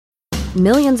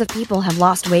Millions of people have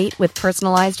lost weight with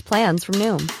personalized plans from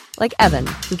Noom. Like Evan,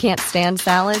 who can't stand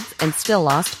salads and still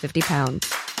lost 50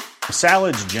 pounds.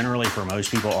 Salads generally for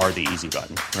most people are the easy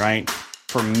button, right?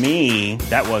 For me,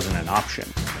 that wasn't an option.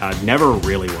 I never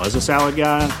really was a salad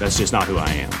guy. That's just not who I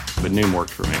am. But Noom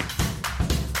worked for me.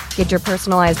 Get your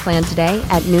personalized plan today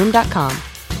at Noom.com.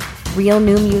 Real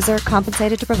Noom user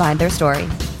compensated to provide their story.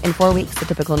 In 4 weeks, the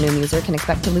typical Noom user can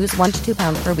expect to lose 1 to 2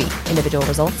 pounds per week. Individual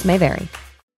results may vary.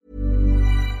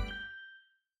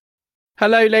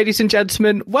 Hello, ladies and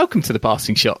gentlemen. Welcome to The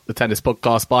Passing Shot, the tennis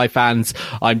podcast by fans.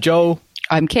 I'm Joel.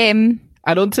 I'm Kim.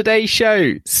 And on today's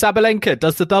show, Sabalenka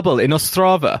does the double in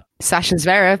Ostrava. Sasha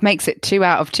Zverev makes it 2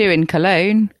 out of 2 in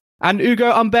Cologne. And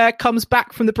Humbert comes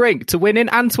back from the brink to win in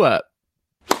Antwerp.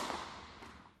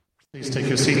 Please take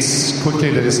your seats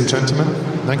quickly, ladies and gentlemen.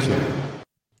 Thank you.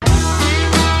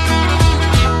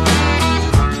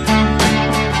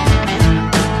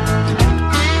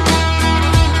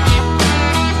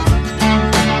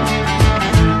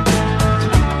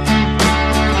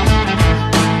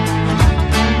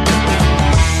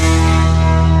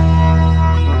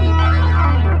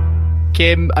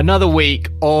 Kim, another week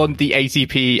on the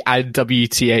ATP and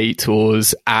WTA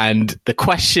tours, and the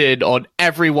question on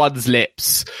everyone's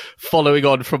lips following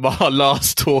on from our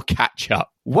last tour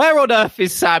catch-up. Where on earth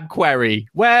is Sam Querrey?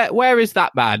 Where is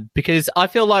that man? Because I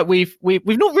feel like we've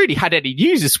not really had any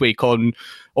news this week on,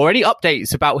 or any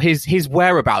updates about his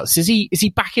whereabouts. Is he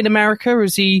back in America?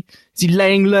 Is he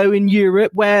laying low in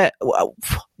Europe? Where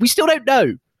we still don't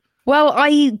know. Well,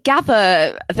 I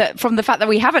gather that from the fact that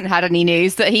we haven't had any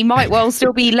news that he might well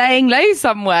still be laying low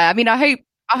somewhere. I mean, I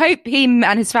hope him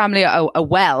and his family are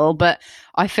well, but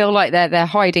I feel like they're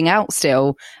hiding out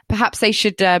still. Perhaps they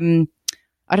should. I don't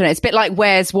know. It's a bit like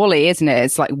Where's Wally, isn't it?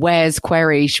 It's like Where's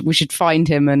Querrey? We should find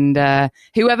him, and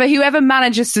whoever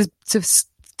manages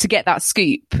to get that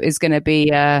scoop is going to be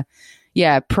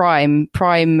prime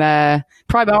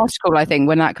article, I think,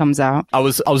 when that comes out. I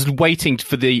was waiting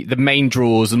for the main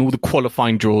draws and all the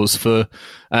qualifying draws for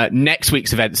next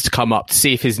week's events to come up to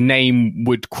see if his name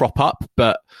would crop up,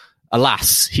 but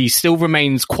alas, he still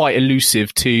remains quite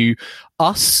elusive to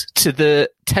us, to the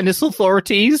tennis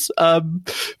authorities. I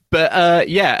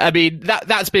mean,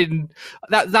 that's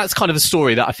kind of a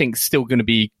story that I think is still going to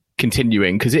be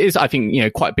continuing, because it is, I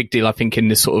think, quite a big deal, I think, in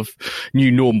this sort of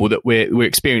new normal that we're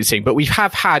experiencing. But we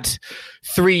have had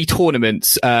 3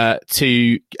 tournaments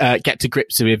to get to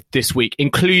grips with this week,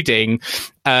 including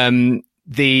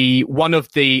the one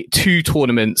of the 2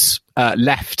 tournaments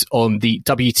left on the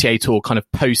WTA tour, kind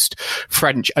of post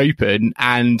French Open,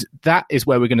 and that is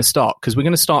where we're going to start, because we're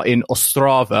going to start in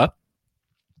Ostrava.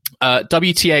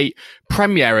 WTA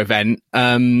premier event.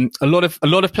 A lot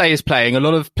of players playing, a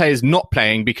lot of players not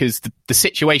playing, because the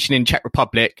situation in Czech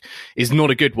Republic is not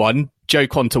a good one. Jo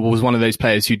Konta was one of those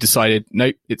players who decided,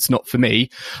 nope, it's not for me.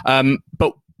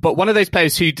 But one of those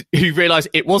players who realised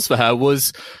it was for her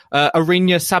was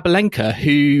Aryna Sabalenka,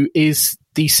 who is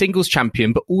the singles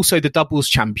champion, but also the doubles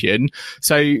champion.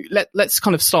 So let's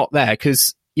kind of start there,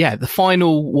 because the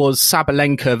final was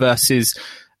Sabalenka versus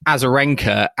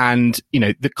Azarenka, and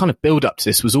the kind of build up to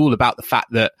this was all about the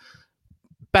fact that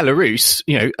Belarus,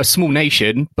 a small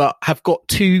nation, but have got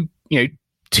two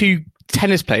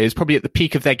tennis players probably at the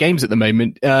peak of their games at the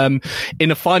moment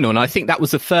in a final, and I think that was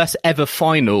the first ever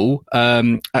final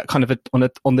on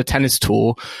the tennis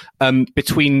tour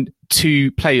between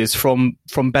 2 players from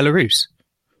Belarus.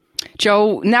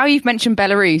 Joel, now you've mentioned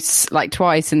Belarus like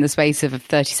twice in the space of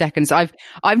 30 seconds.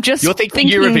 I'm just You're thinking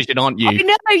Eurovision, aren't you? I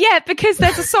know, yeah, because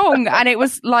there's a song and it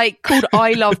was like called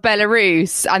I Love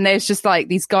Belarus, and there's just like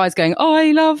these guys going,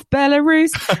 I love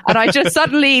Belarus, and I just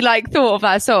suddenly like thought of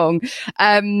that song.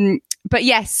 But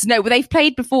yes, no, they've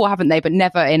played before, haven't they? But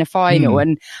never in a final.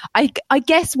 And I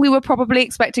guess we were probably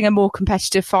expecting a more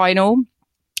competitive final.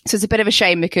 So it's a bit of a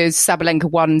shame, because Sabalenka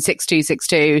won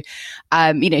 6-2,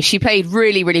 6-2. She played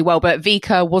really, really well, but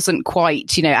Vika wasn't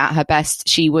quite, at her best.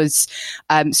 She was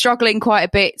struggling quite a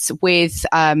bit with,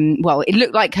 it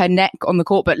looked like her neck on the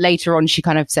court, but later on she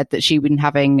kind of said that she'd been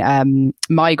having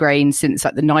migraines since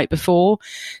like the night before.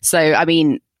 So, I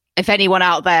mean, if anyone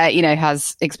out there,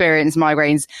 has experienced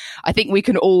migraines, I think we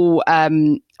can all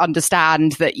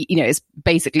understand that, it's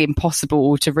basically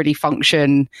impossible to really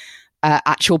function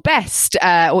at your best,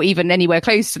 or even anywhere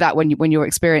close to that when you're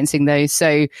experiencing those.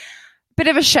 So bit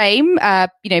of a shame,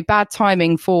 bad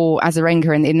timing for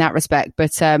Azarenka in that respect. But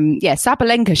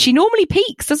Sabalenka, she normally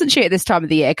peaks, doesn't she, at this time of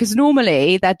the year? Because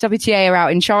normally their WTA are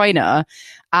out in China,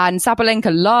 and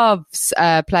Sabalenka loves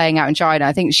playing out in China.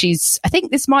 I think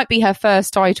this might be her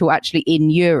first title actually in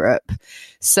Europe.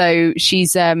 So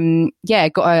she's got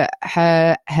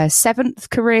her 7th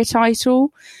career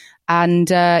title. And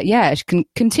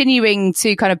continuing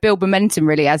to kind of build momentum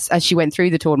really as she went through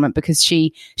the tournament, because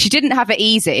she didn't have it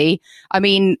easy. I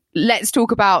mean, let's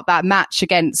talk about that match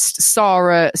against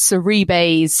Sara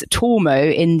Sorribes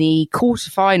Tormo in the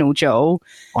quarterfinal, Joel.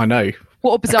 I know.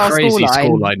 What a bizarre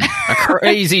scoreline. A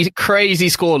crazy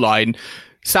scoreline.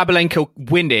 Sabalenka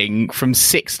winning from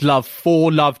 6-love,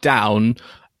 4-love down,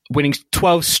 winning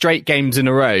 12 straight games in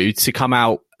a row to come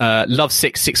out love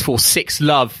 6, 6-4,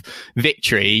 6-love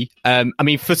victory. I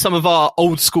mean, for some of our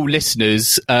old school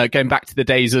listeners, going back to the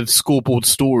days of scoreboard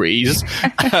stories,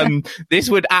 this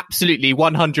would absolutely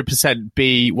 100%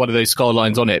 be one of those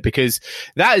scorelines on it, because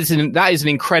that is an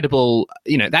incredible,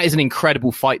 that is an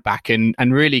incredible fight back, and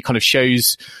really kind of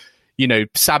shows,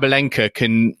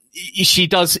 Sabalenka she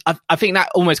does, I think that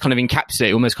almost kind of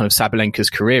encapsulates almost kind of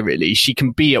Sabalenka's career, really. She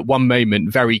can be at one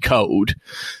moment very cold,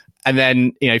 and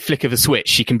then, flick of a switch,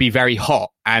 she can be very hot.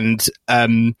 And,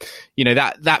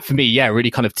 that for me,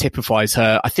 really kind of typifies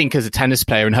her, I think, as a tennis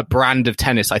player and her brand of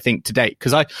tennis, I think, to date.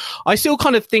 Because I still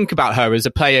kind of think about her as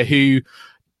a player who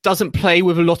doesn't play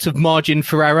with a lot of margin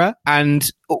for error. And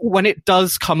when it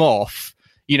does come off,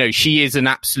 she is an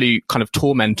absolute kind of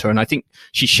tormentor. And I think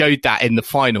she showed that in the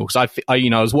final. Because I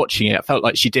was watching it, I felt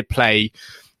like she did play,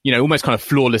 almost kind of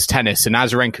flawless tennis, and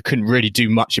Azarenka couldn't really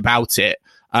do much about it.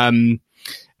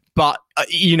 But,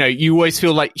 you always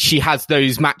feel like she has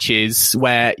those matches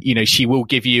where, she will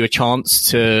give you a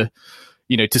chance to,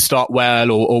 to start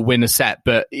well or win a set.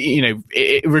 But,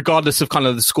 regardless of kind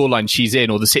of the scoreline she's in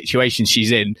or the situation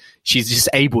she's in, she's just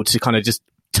able to kind of just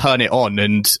turn it on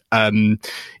and,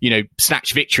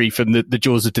 snatch victory from the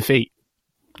jaws of defeat.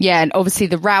 Yeah. And obviously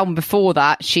the round before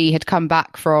that, she had come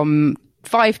back from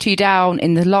 5-2 down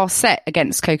in the last set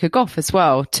against Coco Gauff as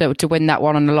well to win that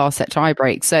one on the last set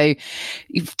tiebreak. So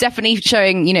you've definitely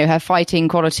showing, her fighting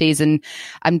qualities and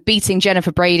beating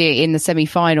Jennifer Brady in the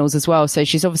semi-finals as well. So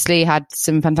she's obviously had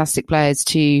some fantastic players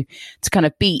to kind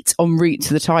of beat en route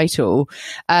to the title.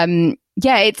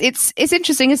 It's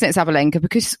interesting, isn't it, Sabalenka?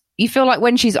 Because you feel like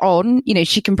when she's on,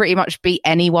 she can pretty much beat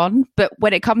anyone. But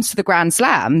when it comes to the Grand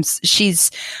Slams,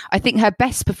 I think her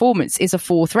best performance is a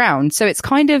 4th round. So it's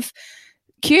kind of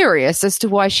curious as to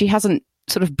why she hasn't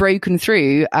sort of broken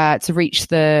through to reach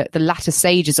the latter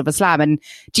stages of a slam. And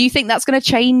do you think that's going to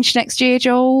change next year,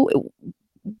 Joel?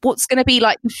 What's going to be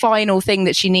like the final thing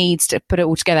that she needs to put it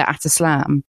all together at a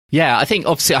slam? Yeah, I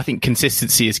think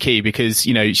consistency is key, because,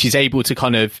 she's able to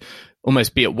kind of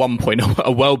almost be at one point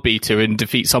a world beater and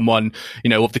defeat someone,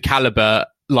 of the caliber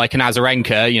like an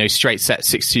Azarenka, straight set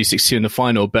 6-2, 6-2 in the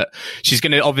final. But she's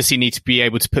going to obviously need to be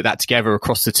able to put that together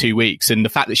across the 2 weeks. And the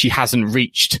fact that she hasn't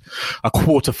reached a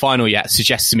quarter final yet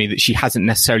suggests to me that she hasn't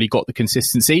necessarily got the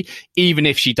consistency, even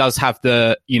if she does have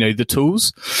the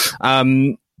tools.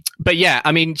 But yeah,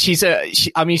 I mean, she's a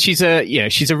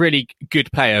really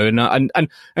good player, and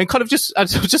kind of just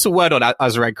a word on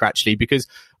Azarenka actually, because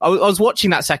I was watching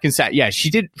that second set. Yeah,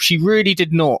 she really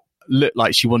did not look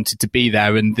like she wanted to be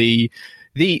there, and the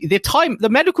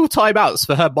medical timeouts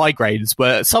for her migraines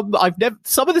were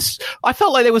I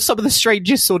felt like they were some of the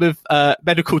strangest sort of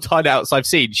medical timeouts I've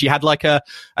seen. She had like a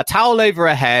towel over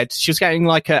her head. She was getting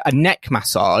like a neck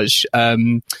massage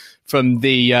from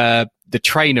the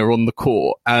trainer on the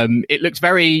court. It looked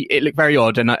very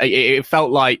odd, and it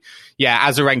felt like,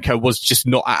 Azarenka was just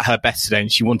not at her best today,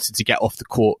 and she wanted to get off the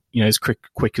court, as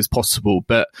quick as possible.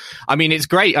 But I mean, it's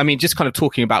great. I mean, just kind of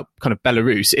talking about kind of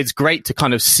Belarus, it's great to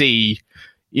kind of see,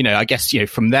 I guess,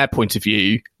 from their point of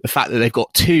view, the fact that they've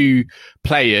got 2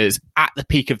 players at the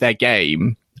peak of their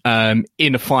game,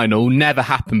 in a final, never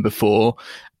happened before.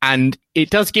 And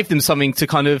it does give them something to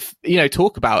kind of,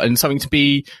 talk about and something to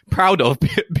be proud of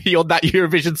beyond that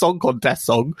Eurovision Song Contest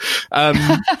song.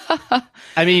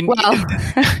 I mean, well.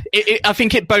 I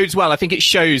think it bodes well. I think it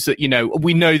shows that,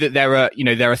 we know that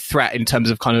they're a threat in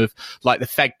terms of kind of like the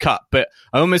Fed Cup, but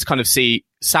I almost kind of see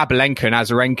Sabalenka and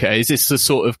Azarenka. Is this the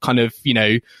sort of kind of,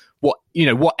 what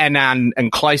Enan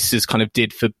and Kleisters kind of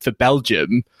did for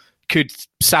Belgium? Could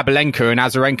Sabalenka and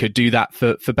Azarenka do that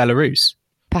for Belarus?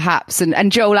 Perhaps.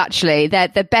 And Joel, actually, their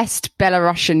best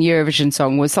Belarusian Eurovision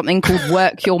song was something called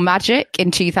Work Your Magic in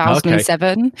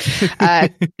 2007.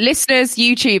 Okay. Listeners,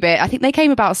 YouTube it. I think they came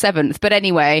about 7th. But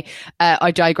anyway,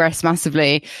 I digress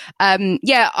massively.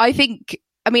 I think,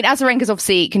 mean, Azarenka's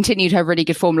obviously continued her really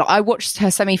good form. Like, I watched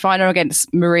her semi-final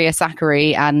against Maria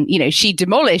Sakkari, and, you know, she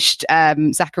demolished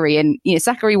Sakkari, and, you know,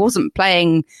 Sakkari wasn't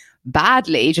playing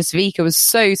badly, just Vika was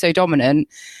so dominant,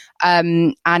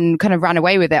 and kind of ran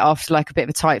away with it after like a bit of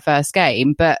a tight first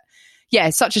game. But yeah,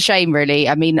 such a shame, really.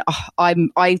 I mean,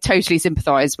 I totally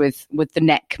sympathise with the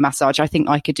neck massage. I think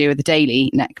I could do with a daily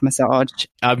neck massage.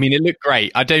 I mean, it looked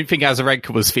great. I don't think Azarenka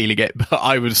was feeling it, but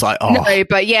I was like, oh. No,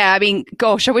 but yeah, I mean,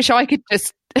 gosh, I wish I could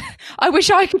just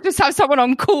have someone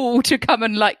on call to come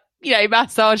and, like, you know,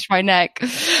 massage my neck.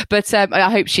 But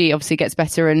I hope she obviously gets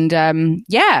better. And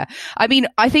yeah, I mean,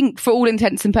 I think for all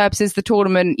intents and purposes, the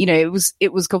tournament, you know,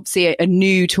 it was obviously a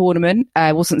new tournament.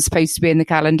 Wasn't supposed to be in the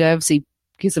calendar, obviously,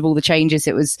 because of all the changes.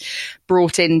 It was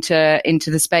brought into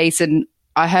the space, and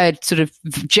I heard sort of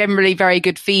generally very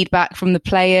good feedback from the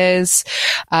players.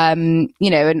 You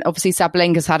know, and obviously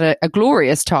Sabalenka's had a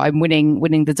glorious time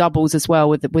winning the doubles as well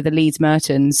with the Leeds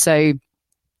Mertens. So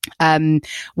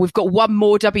we've got one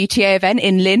more WTA event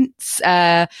in Linz,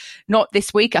 not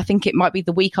this week. I think it might be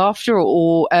the week after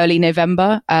or early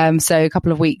November. So a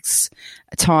couple of weeks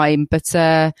time, but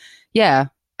yeah.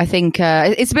 I think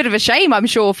it's a bit of a shame, I'm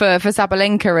sure, for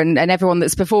Sabalenka and everyone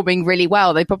that's performing really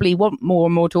well. They probably want more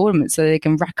and more tournaments so they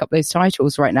can rack up those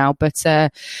titles right now. But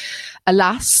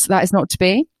alas, that is not to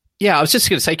be. Yeah, I was just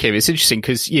going to say, Kim, it's interesting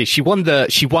because she won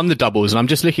the doubles, and I'm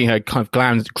just looking at her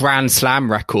kind of Grand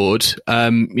Slam record.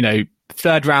 You know,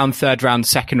 third round,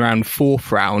 second round,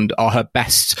 fourth round are her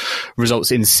best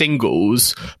results in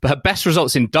singles, but her best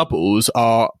results in doubles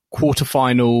are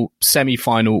quarterfinal,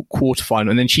 semi-final,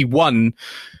 quarterfinal, and then she won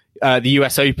the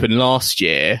US Open last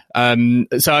year.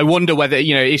 So I wonder whether,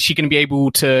 you know, is she going to be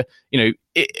able to, you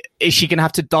know, is she going to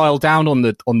have to dial down on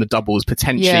the doubles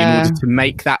potentially in order to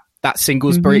make that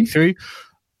singles breakthrough?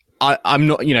 I'm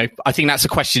not, you know, I think that's a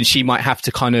question she might have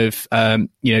to kind of,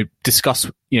 you know, discuss,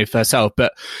 you know, for herself.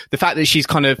 But the fact that she's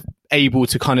kind of able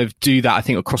to kind of do that, I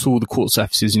think, across all the court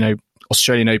surfaces, you know,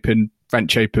 Australian Open,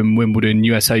 French Open, Wimbledon,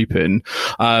 US Open.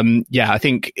 Yeah, I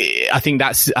think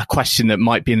that's a question that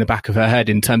might be in the back of her head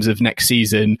in terms of next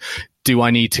season. Do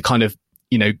I need to kind of,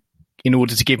 you know, in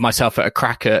order to give myself a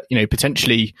crack at, you know,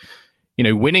 potentially, you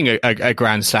know, winning a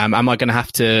Grand Slam, am I going to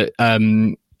have to,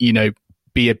 you know,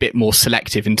 be a bit more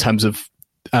selective in terms of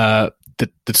the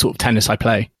sort of tennis I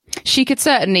play? She could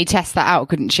certainly test that out,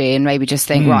 couldn't she? And maybe just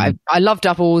think, right, I love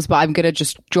doubles, but I'm going to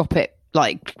just drop it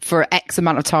like for X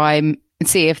amount of time and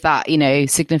see if that, you know,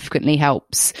 significantly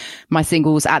helps my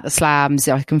singles at the slams.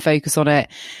 I can focus on it.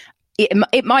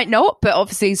 It might not, but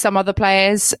obviously some other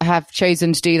players have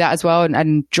chosen to do that as well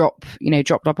and drop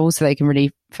doubles so they can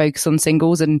really focus on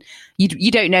singles. And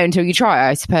you don't know until you try,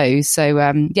 I suppose. So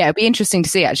yeah, it'd be interesting to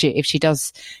see actually if she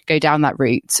does go down that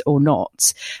route or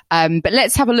not. But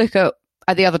let's have a look at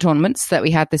the other tournaments that we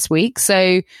had this week.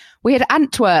 So we had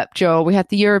Antwerp, Joel. We had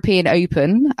the European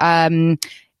Open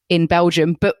in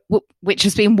Belgium, but which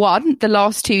has been won the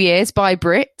last 2 years by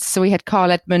Brits. So we had Carl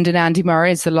Edmund and Andy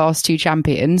Murray as the last two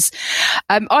champions.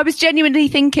 I was genuinely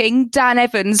thinking Dan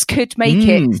Evans could make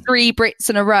it 3 Brits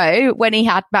in a row when he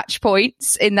had match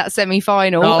points in that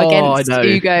semi-final against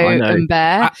Hugo Humbert.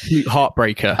 Absolute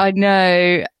heartbreaker. I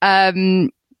know.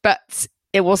 But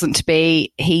it wasn't to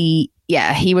be. He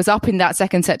was up in that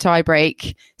second set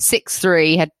tiebreak,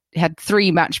 6-3, had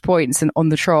 3 match points on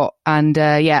the trot, and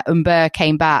Humbert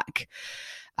came back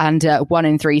and won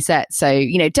in 3 sets. So,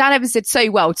 you know, Dan Evans did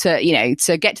so well to get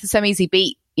to the semis. He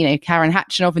beat, you know,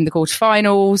 Khachanov in the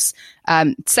quarterfinals,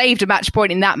 saved a match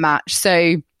point in that match.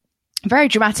 So very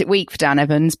dramatic week for Dan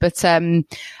Evans. But I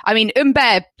mean,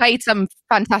 Humbert played some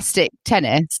fantastic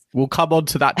tennis. We'll come on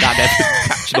to that Dan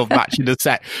Evans-Khachanov match in a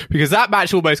sec, because that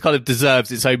match almost kind of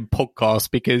deserves its own podcast,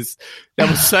 because there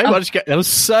was so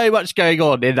much going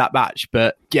on in that match.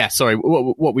 But yeah, sorry,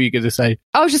 what were you going to say?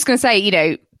 I was just going to say, you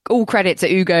know, all credit to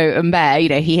Hugo Humbert. You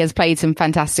know, he has played some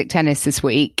fantastic tennis this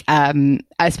week,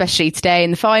 especially today in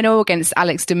the final against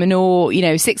Alex de Minaur. You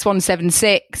know, 6-1,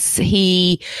 7-6.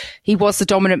 He was the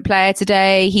dominant player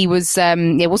today. He was,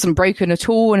 it wasn't broken at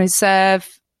all on his serve.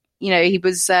 You know, he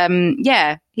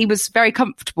was very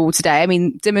comfortable today. I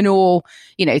mean, de Minaur,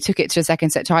 you know, took it to a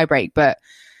second set tiebreak, but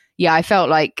yeah, I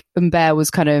felt like Humbert was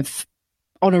kind of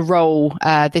on a roll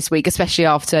this week, especially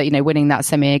after, you know, winning that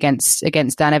semi against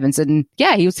Dan Evans. And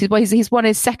yeah, he's won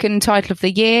his second title of the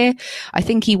year. I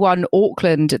think he won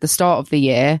Auckland at the start of the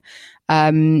year.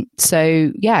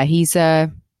 So yeah, he's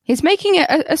making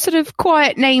a sort of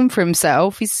quiet name for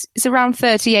himself. He's around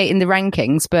 38 in the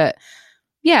rankings, but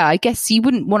yeah, I guess you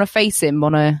wouldn't want to face him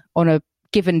on a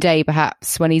given day,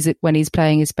 perhaps, when he's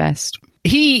playing his best.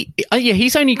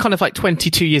 he's only kind of like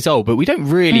 22 years old, but we don't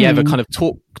really ever kind of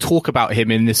talk about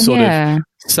him in this sort of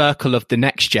circle of the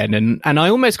next gen. And I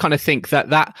almost kind of think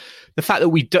that the fact that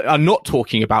we are not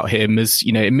talking about him as,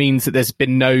 you know, it means that there's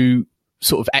been no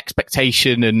sort of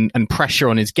expectation and pressure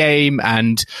on his game.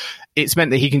 And it's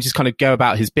meant that he can just kind of go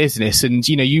about his business. And,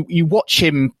 you know, you watch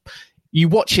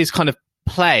his kind of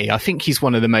play. I think he's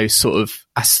one of the most sort of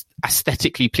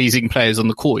aesthetically pleasing players on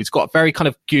the court. He's got a very kind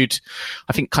of good,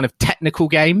 I think, kind of technical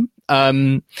game.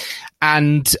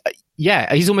 And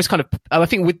yeah, he's almost kind of, I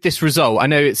think with this result, I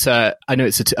know it's a kind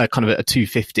of a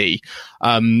 250.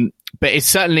 But it's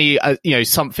certainly, you know,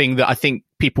 something that I think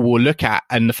people will look at,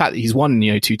 and the fact that he's won,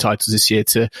 you know, 2 titles this year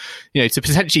to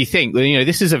potentially think that, you know,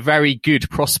 this is a very good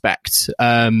prospect,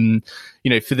 you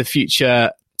know, for the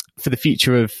future of, for the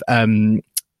future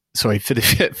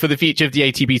of the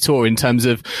ATP Tour, in terms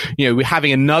of, you know, we're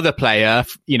having another player,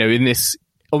 you know, in this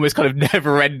almost kind of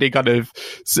never-ending kind of,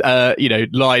 you know,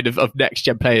 line of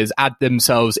next-gen players add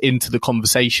themselves into the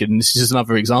conversation. This is just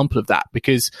another example of that,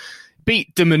 because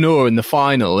beat de Minaur in the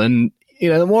final, and, you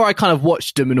know, the more I kind of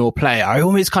watch de Minaur play, I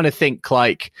almost kind of think,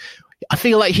 like, I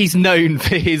feel like he's known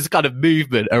for his kind of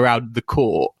movement around the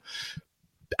court,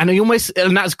 and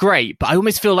that's great, but I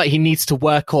almost feel like he needs to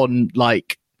work on,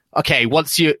 like, okay,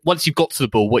 once you've got to the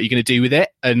ball, what are you going to do with it?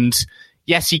 And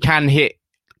yes, he can hit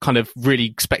kind of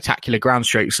really spectacular ground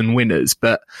strokes and winners,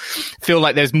 but I feel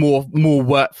like there's more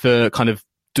work for kind of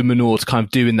de Minaur to kind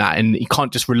of do in that, and he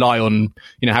can't just rely on,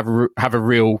 you know, have a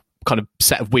real kind of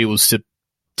set of wheels to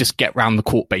just get round the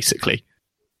court, basically.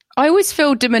 I always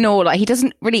feel de Minaur, like, he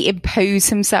doesn't really impose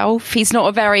himself. He's not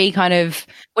a very kind of,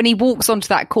 when he walks onto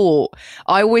that court,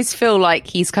 I always feel like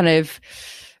he's kind of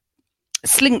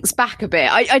slinks back a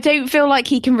bit. I don't feel like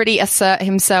he can really assert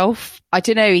himself. I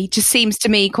don't know. He just seems to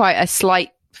me quite a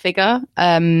slight figure.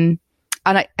 And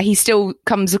he still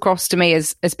comes across to me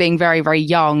as being very, very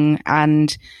young,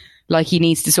 and like he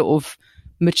needs to sort of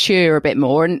mature a bit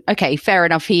more. And okay, fair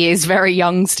enough, he is very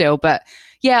young still, but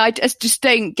yeah, I just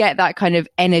don't get that kind of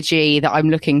energy that I'm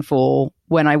looking for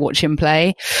when I watch him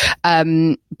play.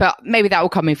 But maybe that will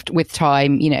come with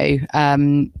time, you know.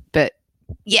 But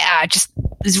yeah, just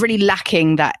is really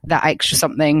lacking that extra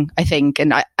something, I think.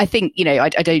 And I think, you know, I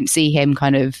don't see him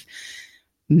kind of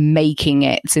making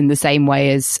it in the same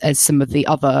way as some of the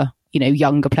other, you know,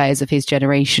 younger players of his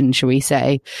generation, shall we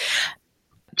say.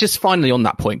 Just finally on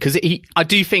that point, because I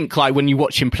do think, like, when you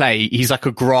watch him play, he's like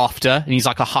a grafter and he's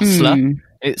like a hustler.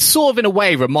 It sort of, in a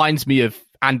way, reminds me of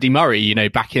Andy Murray, you know,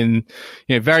 back in,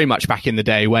 you know, very much back in the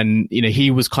day when, you know,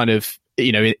 he was kind of,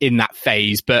 you know, in that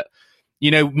phase. But, you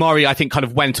know, Murray, I think, kind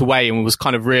of went away and was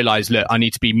kind of realised, look, I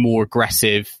need to be more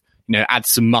aggressive, you know, add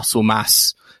some muscle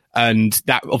mass. And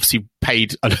that obviously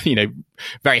paid, you know,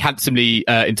 very handsomely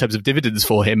in terms of dividends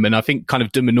for him. And I think kind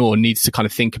of de Minaur needs to kind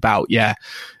of think about, yeah,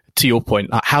 to your point,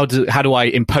 how do I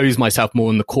impose myself more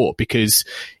on the court? Because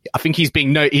I think he's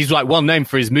like well known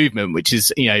for his movement, which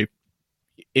is, you know,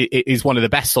 it is one of the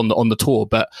best on the tour.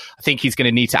 But I think he's going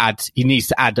to need to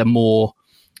add a more,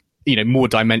 you know, more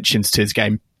dimensions to his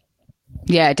game.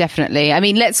 Yeah, definitely. I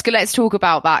mean, let's talk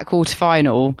about that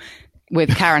quarterfinal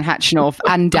with Karen Khachanov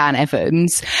and Dan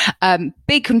Evans.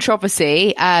 Big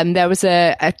controversy. There was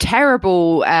a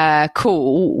terrible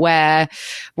call where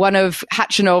one of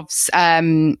Khachanov's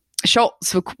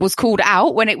shots was called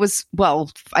out when it was, well,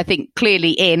 I think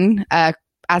clearly in,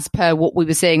 as per what we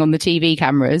were seeing on the TV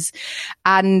cameras.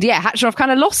 And yeah, Khachanov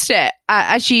kind of lost it,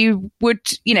 as you would,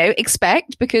 you know,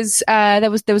 expect, because there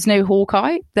was no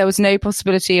Hawkeye. There was no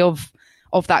possibility of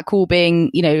that call being,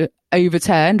 you know,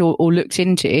 overturned or looked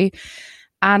into.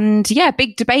 And yeah,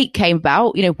 big debate came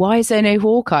about, you know, why is there no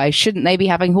Hawkeye? Shouldn't they be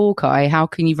having Hawkeye? How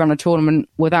can you run a tournament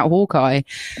without Hawkeye?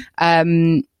 I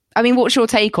mean, what's your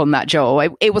take on that,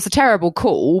 Joel? It was a terrible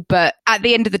call, but at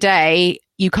the end of the day,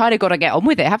 you kind of got to get on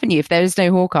with it, haven't you? If there's no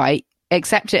Hawkeye,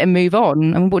 accept it and move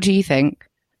on. I mean, what do you think?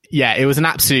 Yeah, it was an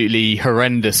absolutely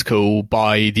horrendous call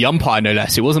by the umpire, no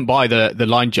less. It wasn't by the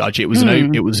line judge. It was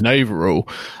an overrule.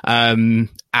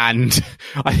 And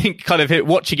I think kind of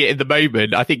watching it in the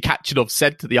moment, I think Khachanov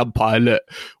said to the umpire, "Look,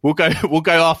 we'll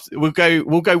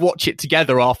go watch it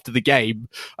together after the game."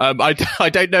 I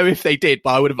don't know if they did,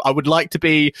 but I would like to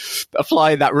be a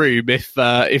fly in that room if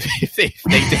they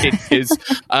did, because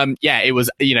yeah, it was,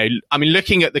 you know, I mean,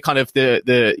 looking at the kind of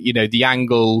the you know, the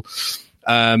angle.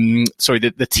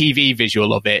 The TV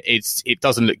visual of it, it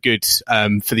doesn't look good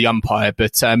for the umpire,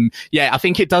 but yeah, I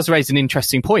think it does raise an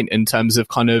interesting point in terms of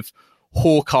kind of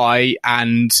Hawkeye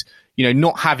and, you know,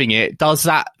 not having it. Does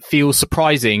that feel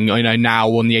surprising, you know, now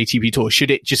on the ATP Tour?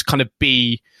 Should it just kind of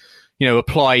be, you know,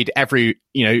 applied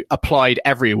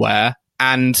everywhere?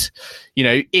 And,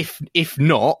 if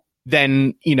not,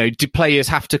 then, do players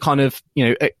have to kind of,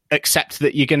 accept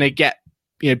that you're going to get,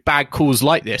 bad calls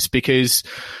like this? Because,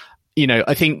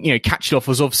 I think, Khachanov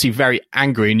was obviously very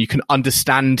angry, and you can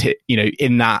understand it,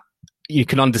 in that, you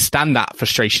can understand that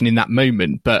frustration in that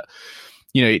moment. But,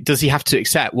 does he have to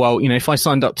accept, well, if I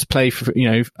signed up to play for,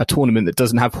 a tournament that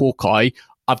doesn't have Hawkeye,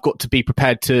 I've got to be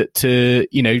prepared to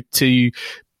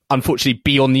unfortunately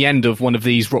be on the end of one of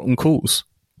these rotten calls.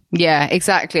 Yeah,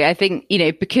 exactly. I think,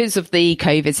 because of the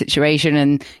COVID situation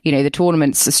and, the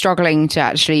tournaments are struggling to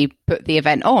actually put the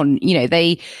event on,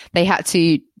 they had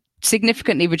to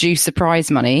significantly reduce the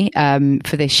prize money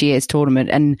for this year's tournament.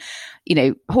 And,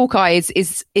 Hawkeye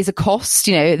is a cost,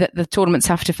 that the tournaments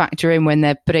have to factor in when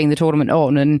they're putting the tournament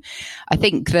on. And I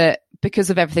think that because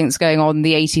of everything that's going on,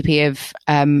 the ATP have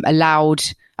allowed,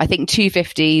 I think,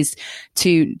 250s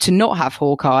to not have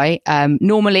Hawkeye.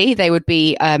 Normally they would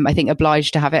be, I think,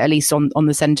 obliged to have it at least on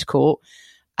the centre court.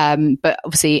 But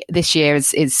obviously this year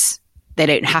is they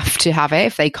don't have to have it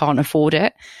if they can't afford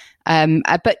it.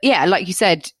 But yeah, like you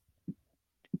said,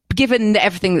 given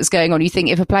everything that's going on, you think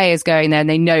if a player is going there and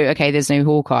they know, okay, there's no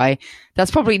Hawkeye,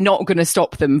 that's probably not going to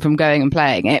stop them from going and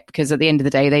playing it, because at the end of the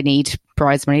day, they need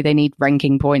prize money, they need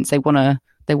ranking points, they want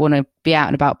to be out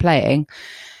and about playing.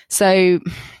 So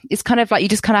it's kind of like you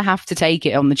just kind of have to take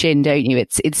it on the chin, don't you?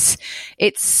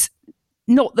 It's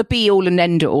not the be all and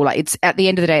end all. Like, it's at the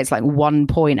end of the day, it's like 1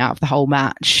 point out of the whole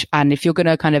match, and if you're going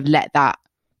to kind of let that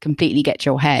completely get to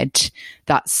your head,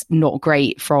 that's not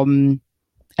great from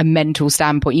a mental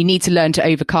standpoint. You need to learn to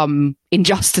overcome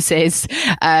injustices,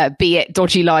 be it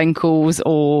dodgy line calls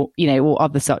or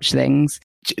other such things.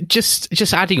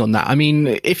 Just adding on that, I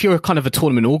mean, if you're a kind of a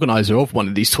tournament organizer of one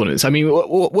of these tournaments, I mean,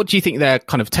 what do you think their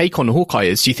kind of take on Hawkeye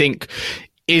is? Do you think,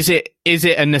 is it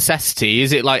a necessity?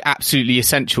 Is it like absolutely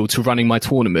essential to running my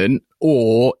tournament,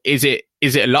 or is it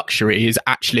a luxury? Is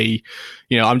actually,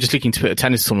 I'm just looking to put a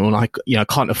tennis tournament on. I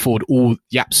can't afford all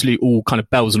kind of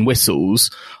bells and whistles.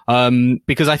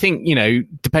 Because I think,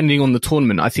 depending on the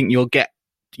tournament, I think you'll get,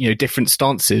 different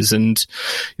stances, and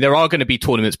there are going to be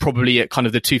tournaments probably at kind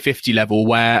of the 250 level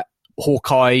where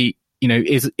Hawkeye,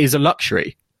 is a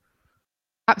luxury.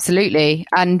 Absolutely.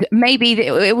 And maybe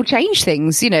it will change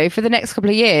things, for the next couple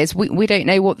of years. We don't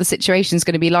know what the situation is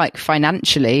going to be like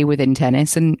financially within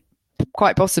tennis, and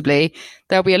quite possibly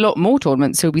there'll be a lot more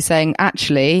tournaments who'll be saying,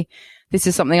 actually, this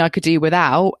is something I could do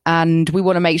without, and we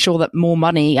want to make sure that more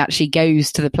money actually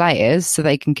goes to the players so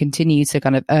they can continue to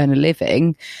kind of earn a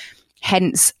living.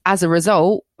 Hence, as a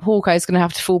result, Hawkeye is going to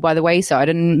have to fall by the wayside,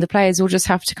 and the players will just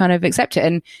have to kind of accept it.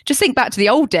 And just think back to the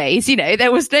old days,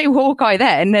 there was no Hawkeye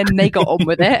then, and they got on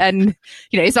with it. And,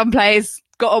 some players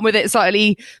got on with it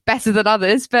slightly better than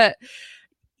others, but,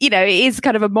 it is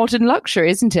kind of a modern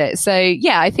luxury, isn't it? So,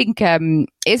 yeah, I think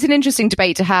it's an interesting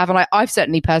debate to have. And I've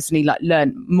certainly personally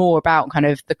learned more about kind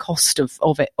of the cost of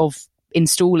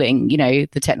installing,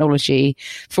 the technology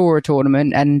for a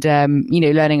tournament, and,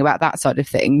 learning about that side of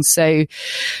things. So,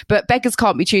 but beggars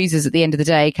can't be choosers at the end of the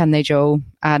day, can they, Joel?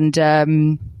 And,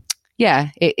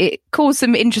 it caused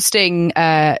some interesting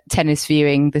tennis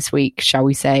viewing this week, shall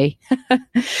we say. But,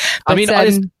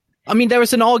 I mean, there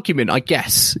is an argument, I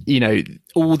guess,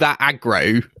 all that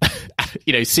aggro,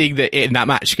 seeing that in that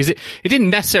match, because it didn't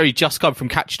necessarily just come from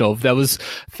Khachanov. There was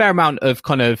a fair amount of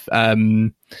kind of,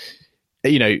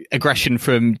 aggression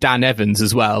from Dan Evans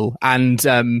as well. And,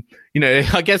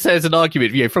 I guess there's an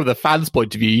argument, from the fans'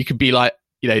 point of view, you could be like,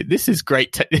 this is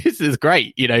great. This is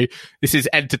great. This is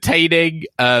entertaining.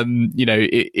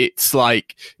 It's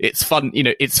like, it's fun,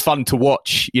 it's fun to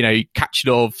watch,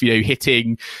 Khachanov,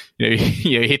 hitting,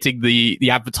 hitting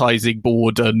the advertising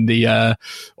board on the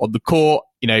court,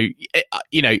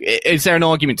 is there an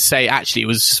argument to say actually it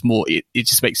was just more, it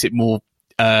just makes it more,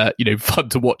 fun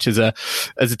to watch as a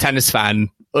tennis fan,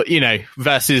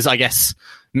 versus, I guess,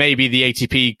 maybe the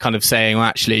ATP kind of saying, well,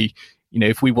 actually,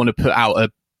 if we want to put out a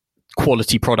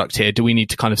quality product here, do we need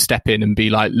to kind of step in and be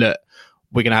like, look,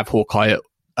 we're going to have Hawkeye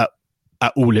at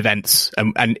all events,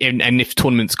 and if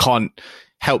tournaments can't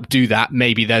help do that,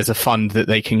 maybe there's a fund that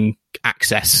they can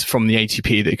access from the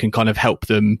ATP that can kind of help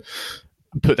them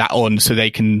put that on so they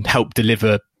can help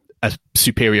deliver a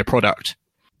superior product.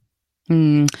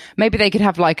 Maybe they could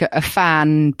have like a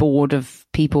fan board of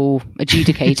people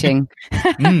adjudicating.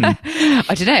 I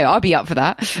don't know. I'll be up for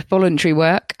that. Voluntary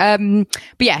work. But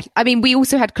yeah, I mean, we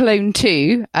also had Cologne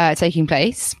 2 taking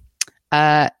place,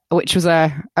 which was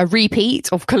a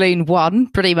repeat of Cologne 1,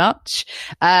 pretty much.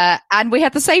 And we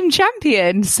had the same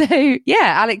champion. So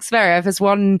yeah, Alex Zverev has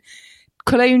won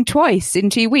Cologne twice in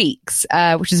 2 weeks,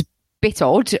 which is bit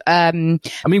odd. I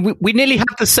mean, we nearly had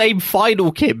the same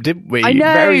final, Kim, didn't we? I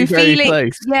know. Very, very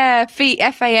close. Yeah,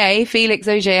 FAA, Felix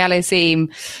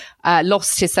Auger-Aliassime,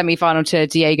 lost his semi-final to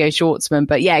Diego Schwartzman,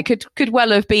 but yeah, it could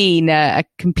well have been a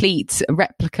complete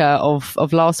replica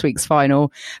of last week's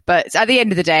final. But at the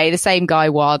end of the day, the same guy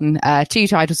won 2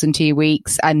 titles in 2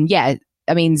 weeks. And yeah,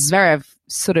 I mean, Zverev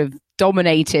sort of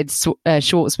dominated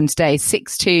Schwartzman today,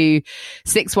 6-2,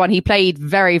 6-1. He played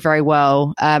very, very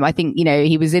well. I think,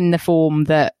 he was in the form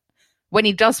that when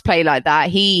he does play like that,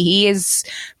 he is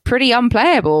pretty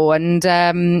unplayable. And,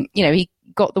 he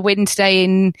got the win today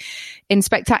in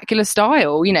spectacular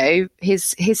style.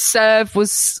 His serve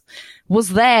was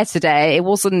there today. It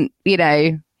wasn't,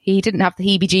 he didn't have the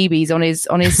heebie-jeebies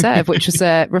on his serve, which was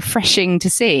refreshing to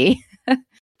see.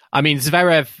 I mean,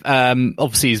 Zverev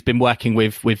obviously has been working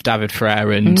with David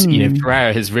Ferrer, and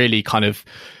Ferrer has really kind of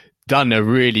done a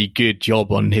really good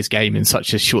job on his game in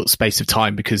such a short space of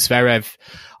time, because Zverev,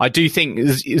 I do think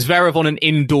Zverev on an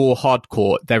indoor hard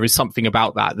court, there is something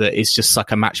about that is just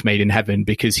like a match made in heaven,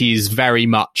 because he is very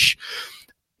much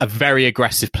a very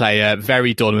aggressive player,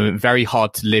 very dominant, very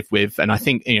hard to live with. And I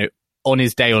think, on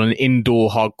his day on an indoor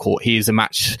hard court, he is a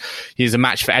match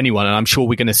for anyone. And I'm sure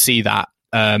we're going to see that.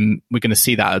 We're going to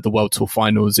see that at the World Tour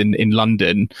Finals in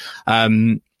London.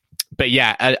 But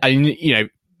yeah,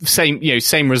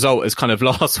 same result as kind of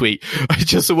last week.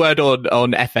 Just a word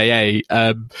on FAA.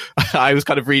 I was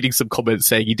kind of reading some comments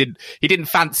saying he didn't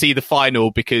fancy the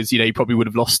final because he probably would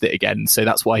have lost it again. So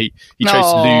that's why he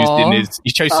chose to lose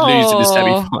in the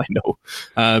semi-final.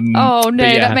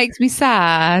 That makes me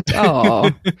sad. Oh,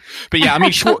 but yeah, I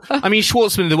mean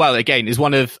Schwartzman as well, again, is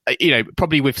one of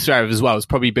probably with Zverev as well, has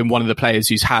probably been one of the players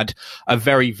who's had a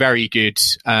very, very good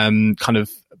kind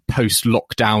of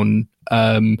post-lockdown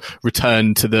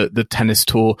return to the tennis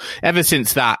tour ever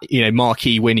since that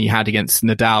marquee win he had against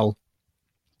Nadal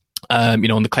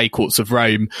on the clay courts of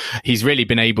Rome. He's really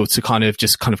been able to kind of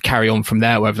carry on from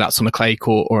there, whether that's on a clay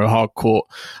court or a hard court.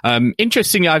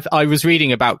 Interestingly, I was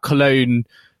reading about Cologne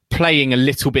playing a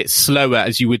little bit slower,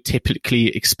 as you would typically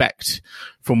expect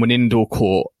from an indoor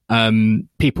court.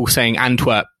 People saying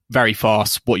Antwerp very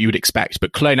fast, what you would expect,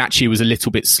 but Cologne actually was a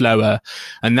little bit slower,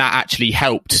 and that actually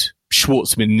helped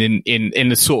Schwartzman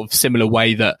in a sort of similar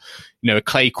way that a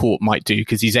clay court might do,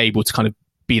 because he's able to kind of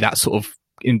be that sort of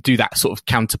do that sort of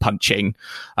counter punching.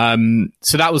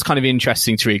 So that was kind of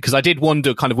interesting to read, because I did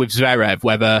wonder kind of with Zverev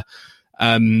whether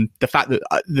the fact that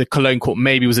the Cologne court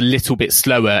maybe was a little bit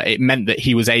slower, it meant that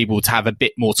he was able to have a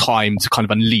bit more time to kind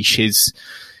of unleash his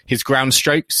ground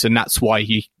strokes, and that's why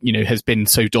he has been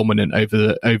so dominant over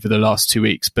the last 2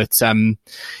 weeks. But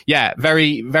yeah,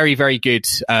 very, very, very good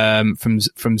from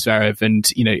Zverev,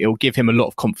 and it'll give him a lot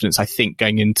of confidence, I think,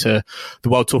 going into the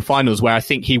World Tour Finals, where I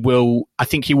think he will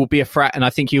be a threat, and I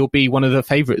think he will be one of the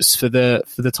favourites for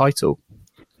the title.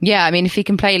 Yeah, I mean, if he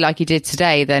can play like he did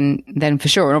today, then for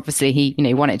sure. And obviously he,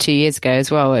 won it 2 years ago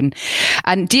as well. And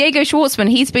Diego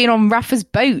Schwartzman, he's been on Rafa's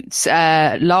boat,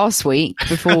 last week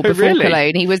before Really?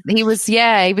 Cologne. He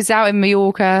was out in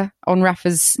Mallorca on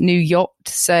Rafa's new yacht.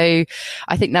 So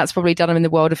I think that's probably done him in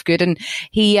the world of good. And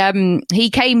he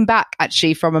came back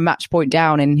actually from a match point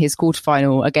down in his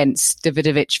quarterfinal against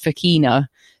Davidovich Fokina.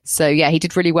 So yeah, he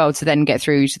did really well to then get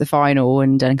through to the final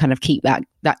and kind of keep that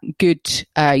good,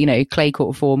 clay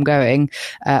court form going,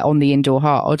 on the indoor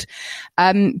hard.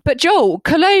 But Joel,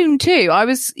 Cologne too, I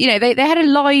was, they had a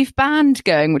live band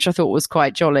going, which I thought was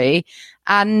quite jolly.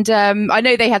 And, I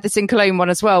know they had this in Cologne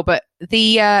one as well, but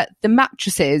the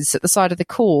mattresses at the side of the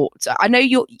court, I know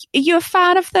are you a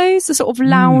fan of those? The sort of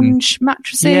lounge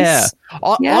mattresses? Yeah.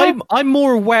 I'm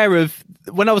more aware of,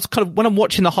 when I'm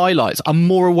watching the highlights, I'm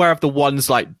more aware of the ones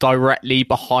like directly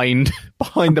behind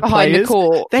the players. The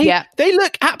court. They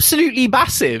look absolutely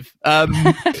massive. Well,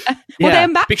 they're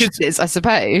mattresses, I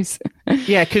suppose.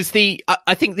 Yeah, because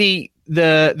I think the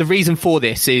reason for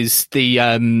this is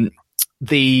the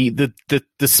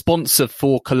sponsor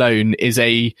for Cologne is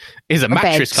a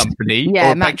mattress company,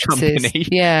 or a bed company,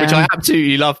 which I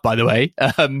absolutely love, by the way.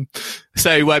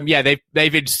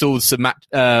 They've installed some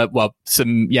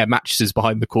mattresses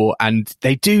behind the court, and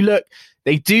they do look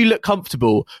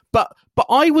comfortable. But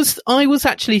I was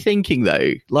actually thinking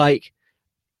though, like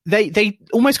they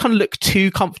almost kind of look too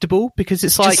comfortable, because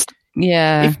it's like,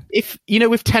 if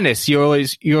with tennis, you're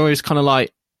always kind of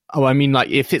like, oh, I mean, like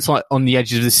if it's like on the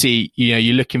edge of the seat,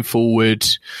 you're looking forward,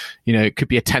 it could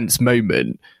be a tense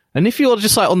moment. And if you're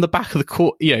just like on the back of the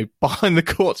court, behind the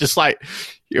court, just like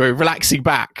you're relaxing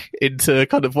back into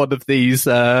kind of one of these,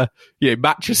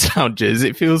 mattress lounges,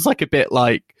 it feels like a bit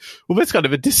like almost kind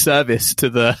of a disservice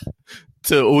to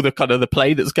all the kind of the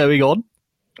play that's going on.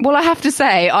 Well, I have to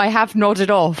say, I have nodded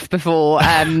off before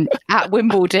at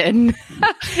Wimbledon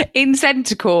in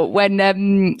centre court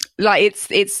when,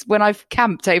 it's when I've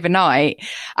camped overnight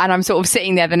and I'm sort of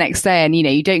sitting there the next day, and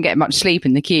you don't get much sleep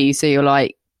in the queue, so you're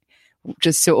like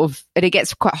just sort of, and it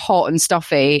gets quite hot and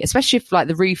stuffy, especially if like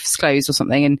the roof's closed or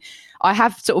something, and I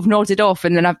have sort of nodded off,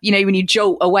 and then I've, when you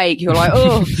jolt awake, you're like,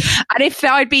 oh. And if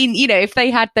I'd been, if they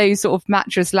had those sort of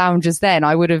mattress lounges then,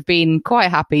 I would have been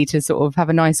quite happy to sort of have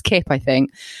a nice kip, I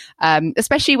think.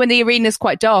 Especially when the arena's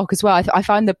quite dark as well. I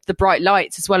find the bright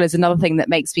lights as well as another thing that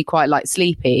makes me quite like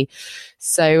sleepy.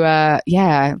 So,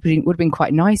 it would have been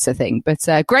quite nice, I think. But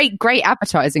great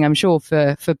advertising, I'm sure,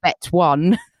 for Bet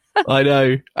One. I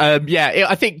know.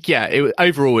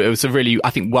 Overall, it was a really, I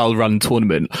think, well-run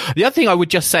tournament. The other thing I would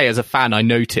just say as a fan, I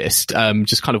noticed,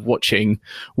 just kind of watching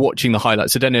the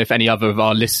highlights. I don't know if any other of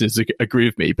our listeners agree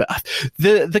with me, but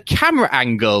the camera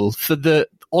angle for the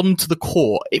onto the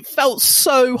court, it felt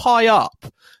so high up.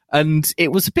 And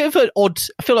it was a bit of an odd,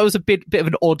 I feel like it was a bit of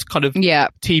an odd kind of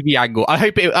TV angle. I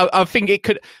think it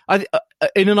could,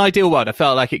 in an ideal world, I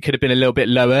felt like it could have been a little bit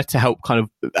lower to help kind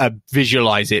of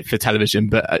visualize it for television.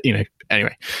 But,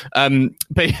 anyway.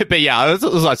 But yeah, as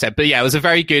I said, it was a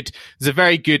very good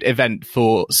event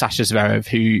for Sasha Zverev,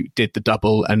 who did the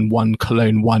double and won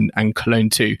Cologne 1 and Cologne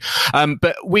 2.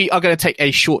 But we are going to take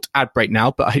a short ad break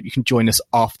now, but I hope you can join us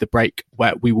after the break,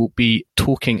 where we will be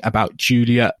talking about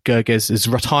Julia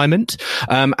Goerges' retirement,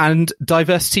 and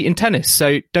diversity in tennis.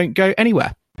 So don't go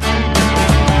anywhere.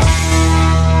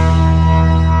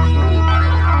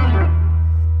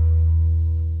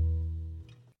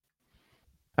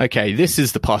 Okay, this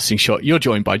is the passing shot. You're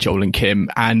joined by Joel and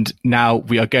Kim, and now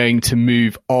we are going to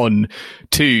move on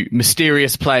to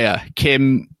mysterious player.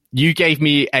 Kim, you gave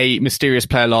me a mysterious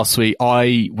player last week.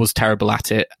 I was terrible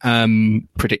at it,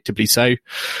 predictably so.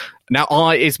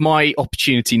 Now is my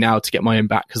opportunity now to get my own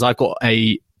back, because I've got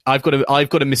a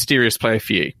mysterious player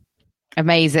for you.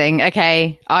 Amazing.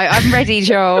 Okay. I'm ready,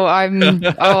 Joel. I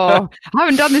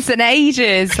haven't done this in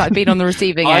ages. I've been on the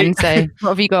receiving end. So what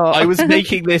have you got? I was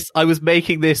making this I was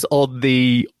getting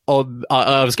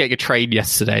a train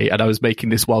yesterday, and I was making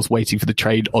this whilst waiting for the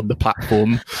train on the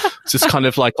platform. Just kind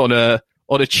of like on a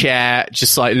chair,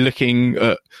 just like looking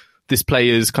at this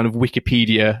player's kind of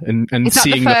Wikipedia and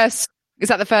seeing Is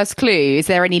that the first clue? Is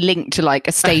there any link to like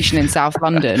a station in South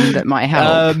London that might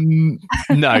help?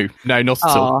 No, not at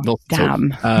all. Not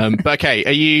damn. at all. But okay,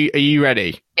 are you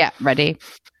ready? Yeah, ready.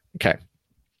 Okay.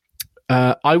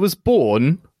 I was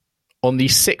born on the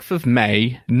 6th of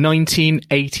May,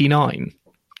 1989.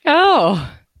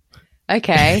 Oh,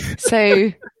 okay.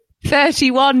 So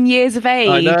 31 years of age.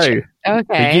 I know.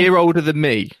 Okay. A year older than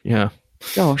me. Yeah.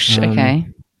 Gosh. Okay.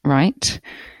 Right.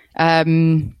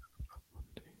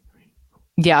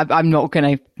 Yeah, I'm not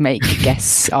going to make a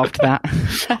guess after that.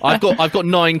 I've got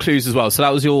 9 clues as well. So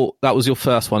that was your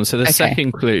first one. So the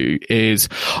second clue is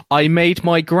I made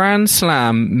my Grand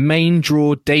Slam main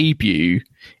draw debut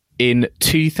in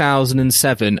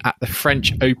 2007 at the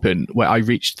French Open, where I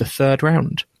reached the 3rd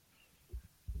round.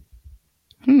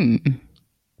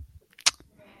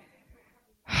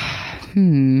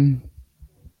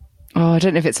 Oh, I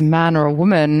don't know if it's a man or a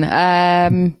woman.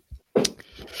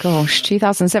 Gosh,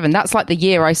 2007. That's like the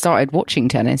year I started watching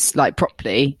tennis, like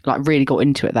properly, like really got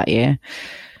into it that year.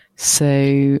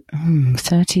 So,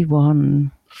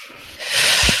 31.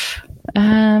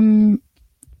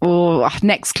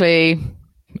 Next clue.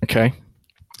 Okay.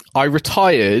 I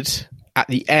retired at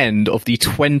the end of the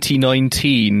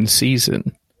 2019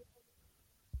 season.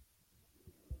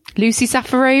 Lucy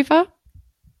Safarova?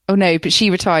 Oh no, but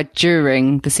she retired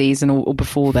during the season or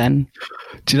before then.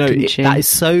 Do you know, that is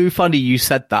so funny you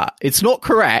said that. It's not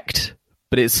correct,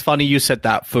 but it's funny you said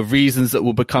that for reasons that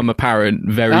will become apparent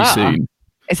very soon.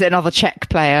 Is it another Czech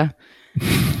player?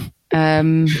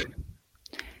 Andrea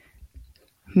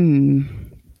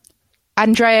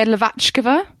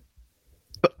Levachkova?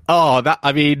 Oh, no.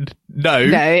 No,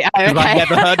 okay. I've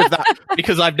never heard of that,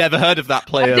 because I've never heard of that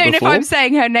player before. I don't know if I'm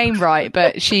saying her name right,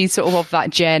 but she's sort of that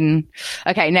gen.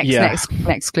 Okay,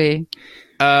 next clue.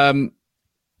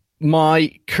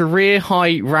 My career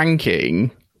high ranking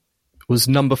was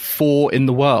number 4 in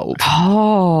the world.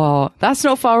 Oh, that's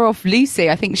not far off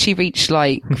Lucy. I think she reached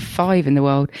like 5 in the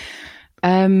world.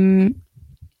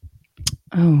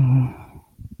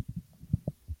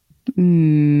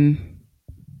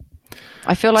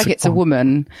 I feel like it's a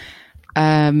woman.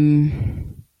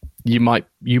 You might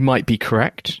be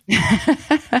correct.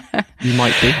 You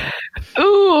might be.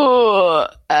 Ooh,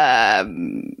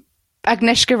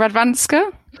 Agnieszka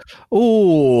Radwanska?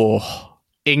 Oh,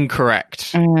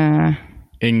 incorrect.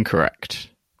 Incorrect.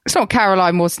 It's not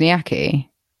Caroline Wozniacki.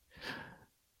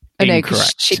 Oh, no,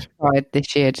 because she tried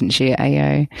this year, didn't she, at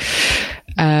AO?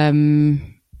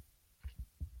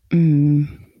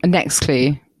 Next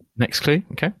clue. Next clue,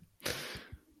 okay.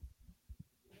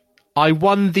 I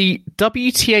won the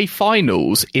WTA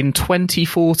finals in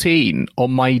 2014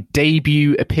 on my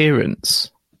debut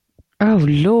appearance. Oh,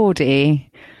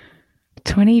 lordy.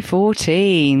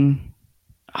 2014.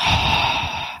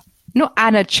 Not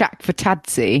Anna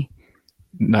Chakvatadze.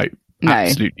 No,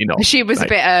 absolutely not. She was no. a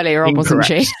bit earlier on, wasn't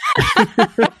she?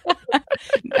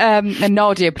 And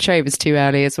Nadia Petrova's too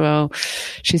early as well.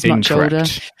 She's much older.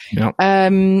 Yep.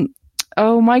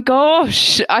 Oh my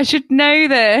gosh, I should know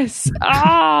this.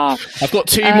 I've got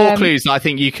 2 more clues that I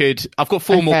think you could. I've got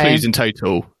 4 more clues in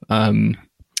total.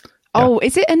 Oh,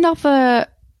 is it another?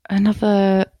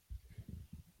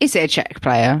 Is it a Czech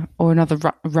player or another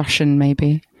Russian?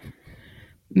 Maybe.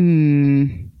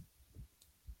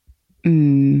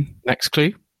 Next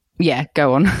clue. Yeah,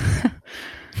 go on.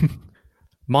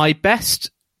 My best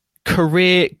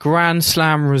career Grand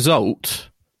Slam result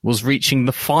was reaching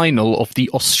the final of the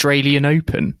Australian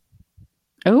Open.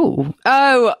 Oh,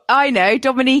 I know.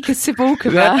 Dominika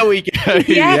Sabalenka. There we go.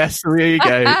 Yes, there we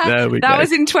go. There we go. That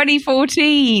was in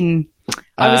 2014.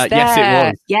 I was there. Yes, it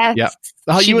was. Yes. Yep.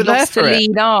 Oh, you were there for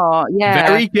it. Yeah.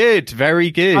 Very good.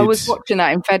 Very good. I was watching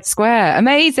that in Fed Square.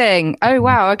 Amazing. Oh,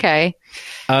 wow. Okay.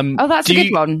 That's a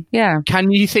good one. Yeah.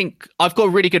 Can you think... I've got a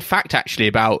really good fact, actually,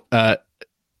 about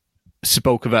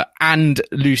Sabalenka and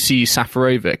Lucy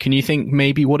Safarova. Can you think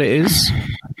maybe what it is?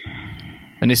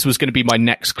 And this was going to be my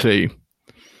next clue.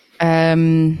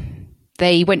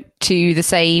 They went to the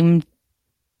same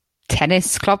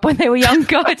tennis club when they were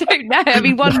younger. I don't know. I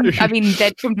mean,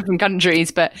 they're from different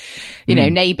countries, but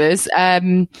neighbours. I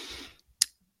know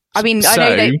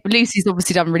that Lucy's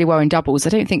obviously done really well in doubles. I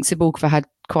don't think Sabalenka had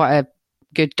quite a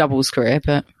good doubles career,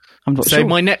 but I'm not sure. So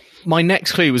my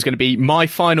next clue was going to be my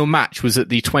final match was at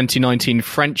the 2019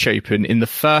 French Open in the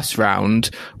first round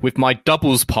with my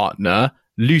doubles partner,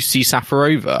 Lucy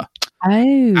Safarova. Oh.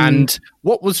 And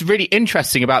what was really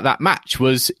interesting about that match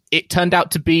was it turned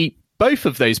out to be both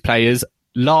of those players'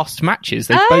 last matches.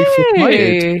 They both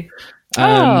retired.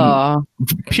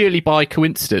 Purely by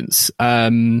coincidence.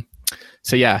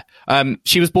 So yeah,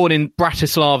 she was born in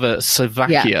Bratislava,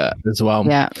 Slovakia as well.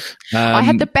 Yeah, I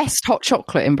had the best hot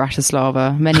chocolate in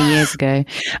Bratislava many years ago.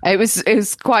 It was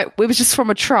just from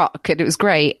a truck and it was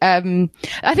great. I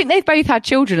think they've both had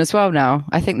children as well now.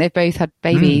 I think they've both had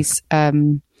babies. I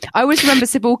always remember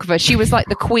Sabalenka. She was like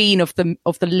the queen of the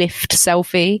lift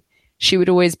selfie. She would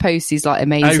always post these like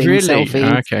amazing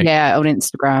selfies. Okay. Yeah, on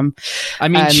Instagram. I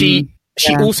mean, she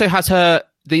also has her.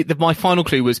 My final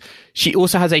clue was she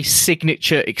also has a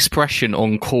signature expression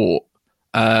on court,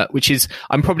 which is,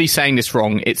 I'm probably saying this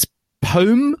wrong. It's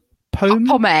pomme. Yeah,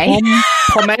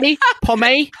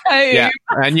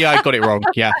 and I got it wrong.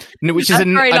 Yeah, which is a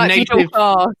native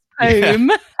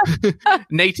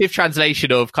native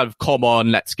translation of kind of "come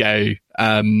on, let's go."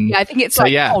 I think it's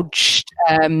podged.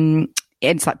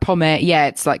 It's like pomme. Yeah,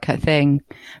 it's like her thing.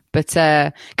 But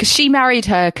because she married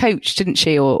her coach, didn't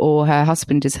she, or her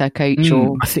husband is her coach,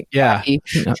 or I think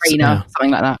trainer,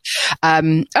 something like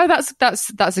that.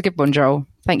 That's a good one, Joel.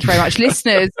 Thank you very much,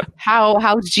 listeners.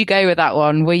 How did you go with that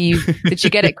one? Did you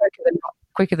get it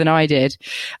quicker than I did?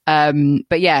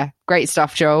 But yeah, great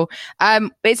stuff, Joel.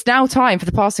 It's now time for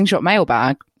the passing shot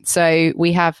mailbag. So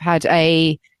we have had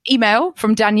a email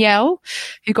from Danielle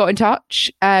who got in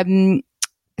touch.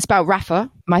 It's about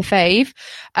Rafa, my fave.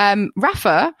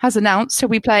 Rafa has announced he'll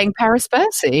be playing Paris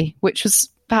Bercy, which was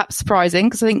perhaps surprising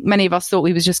because I think many of us thought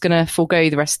he was just going to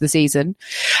forego the rest of the season,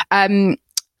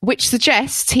 which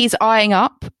suggests he's eyeing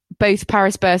up both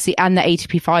Paris Bercy and the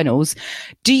ATP finals.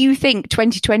 Do you think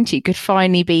 2020 could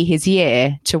finally be his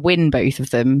year to win both of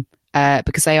them?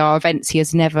 Because they are events he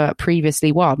has never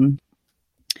previously won.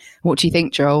 What do you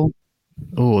think, Joel?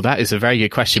 Oh, that is a very good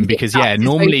question because,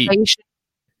 normally...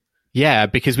 Yeah,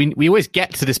 because we always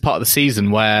get to this part of the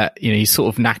season where, he's sort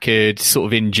of knackered, sort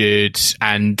of injured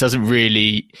and doesn't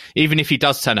really, even if he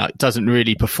does turn up, doesn't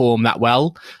really perform that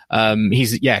well.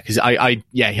 Because I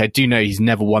do know he's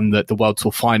never won the World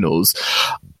Tour finals.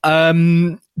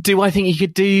 Do I think he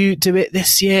could do it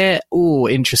this year? Oh,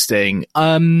 interesting.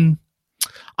 I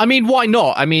mean, why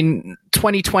not? I mean,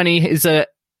 2020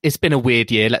 it's been a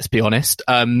weird year, let's be honest.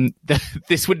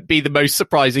 This wouldn't be the most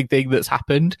surprising thing that's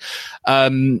happened.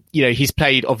 He's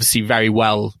played obviously very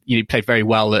well. He played very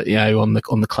well at, on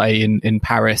the clay in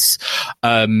Paris.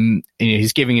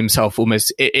 He's giving himself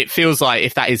almost, it feels like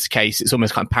if that is the case, it's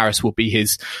almost kind of Paris will be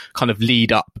his kind of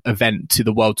lead up event to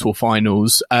the World Tour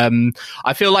finals.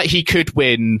 I feel like he could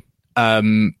win,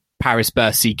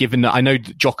 Paris-Bercy, given that I know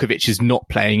that Djokovic is not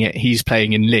playing it. He's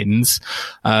playing in Linz.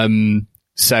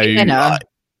 Vienna.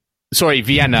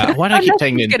 Vienna. Why do I keep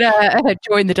saying Linz? He's going to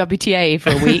join the WTA for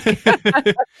a week.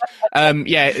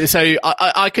 So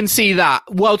I can see that.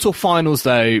 World Tour finals,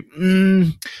 though,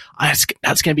 that's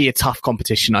going to be a tough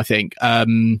competition, I think,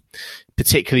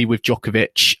 particularly with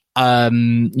Djokovic.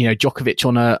 Djokovic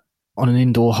on an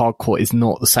indoor hard court is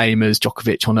not the same as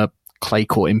Djokovic on a clay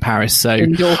court in Paris. So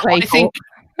indoor clay court.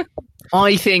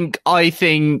 I think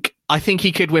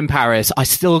he could win Paris. I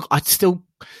still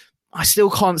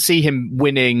can't see him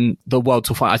winning the World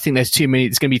Tour final. I think there's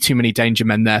going to be too many danger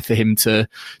men there for him to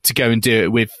go and do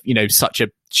it with, such a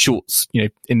short,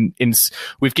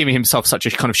 with giving himself such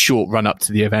a kind of short run up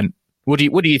to the event. What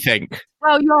do you think?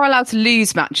 Well, you are allowed to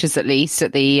lose matches at least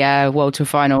at the World Tour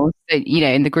finals,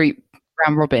 in the group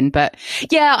round robin. But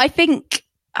yeah, I think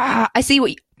I see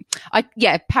what.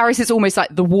 Paris is almost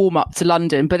like the warm up to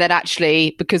London, but then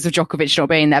actually, because of Djokovic not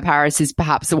being there, Paris is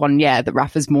perhaps the one, that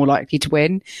Rafa's more likely to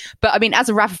win. But I mean, as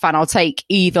a Rafa fan, I'll take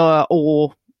either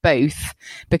or both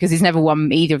because he's never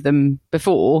won either of them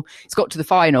before. He's got to the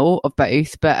final of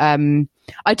both, but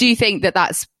I do think that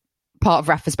that's part of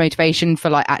Rafa's motivation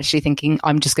for actually thinking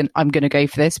I'm going to go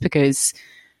for this because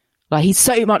he's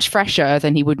so much fresher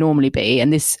than he would normally be,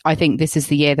 and I think this is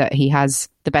the year that he has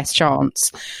the best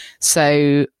chance.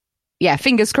 So. Yeah,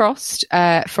 fingers crossed.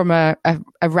 From a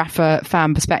Rafa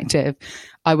fan perspective,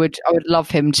 I would love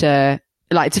him to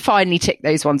finally tick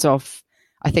those ones off.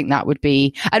 I think that would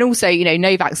be, and also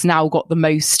Novak's now got the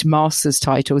most Masters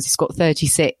titles. He's got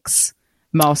 36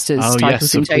 Masters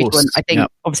titles in total. And I think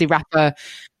obviously Rafa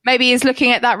maybe is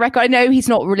looking at that record. I know he's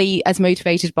not really as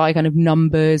motivated by kind of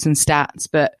numbers and stats,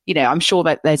 but I'm sure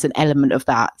that there's an element of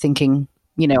that thinking.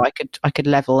 I could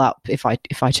level up if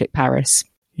I took Paris.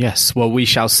 Yes, well, we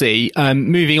shall see.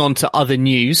 Moving on to other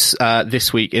news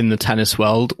this week in the tennis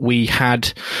world, we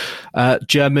had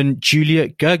German Julia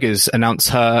Goerges announce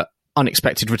her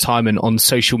unexpected retirement on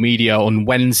social media on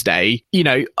Wednesday.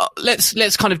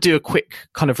 Let's kind of do a quick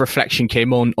kind of reflection,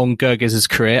 Kim, on Goerges'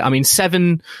 career. I mean,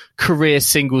 7 career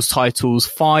singles titles,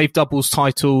 5 doubles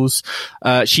titles.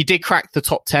 She did crack the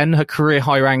top 10. Her career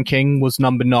high ranking was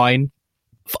number 9.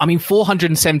 I mean,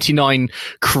 479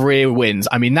 career wins.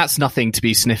 I mean, that's nothing to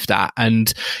be sniffed at.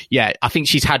 And yeah, I think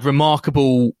she's had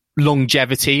remarkable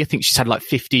longevity. I think she's had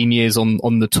 15 years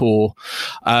on the tour.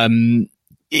 I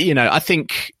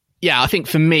think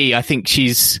for me, I think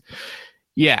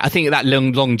I think that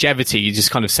longevity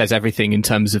just kind of says everything in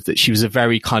terms of that she was a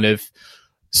very kind of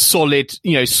solid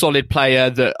player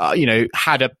that,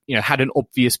 had an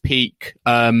obvious peak,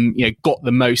 got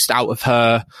the most out of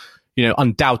her,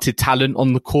 undoubted talent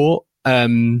on the court.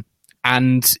 And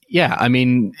yeah, I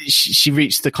mean, she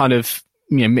reached the kind of,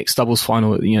 mixed doubles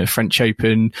final at, French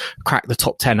Open, cracked the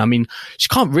top 10. I mean, she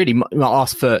can't really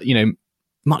ask for,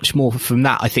 much more from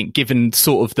that, I think, given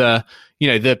sort of the,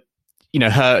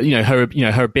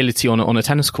 her ability on a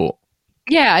tennis court.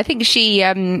 Yeah, I think she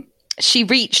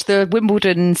reached the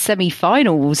Wimbledon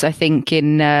semi-finals, I think,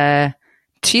 in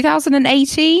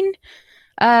 2018.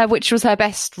 Which was her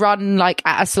best run at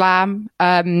a slam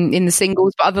in the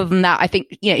singles. But other than that, I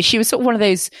think she was sort of one of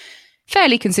those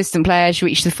fairly consistent players. She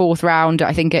reached the 4th round,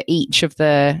 I think, at each of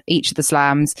the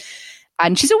slams,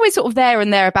 and she's always sort of there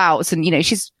and thereabouts. And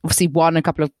she's obviously won a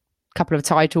couple of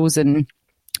titles, and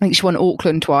I think she won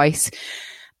Auckland twice.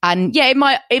 And yeah,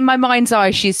 in my mind's eye,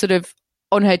 she's sort of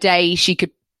on her day. She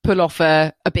could pull off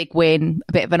a big win,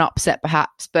 a bit of an upset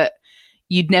perhaps, but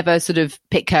you'd never sort of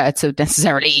pick her to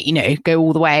necessarily, go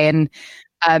all the way. And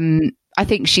I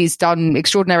think she's done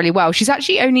extraordinarily well. She's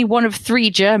actually only one of 3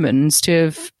 Germans to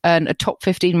have earned a top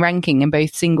 15 ranking in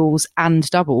both singles and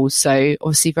doubles. So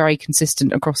obviously very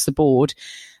consistent across the board.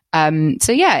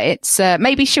 So yeah, it's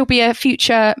maybe she'll be a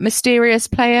future mysterious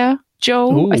player,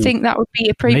 Joel. Ooh, I think that would be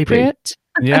appropriate.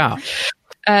 Maybe. Yeah.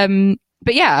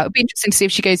 But yeah, it would be interesting to see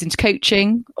if she goes into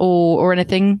coaching or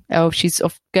anything, or if she's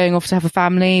going off to have a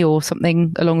family or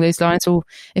something along those lines, or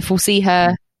if we'll see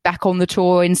her back on the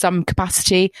tour in some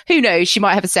capacity. Who knows? She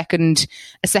might have a second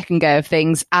go of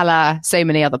things, a la so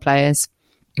many other players.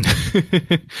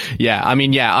 Yeah, I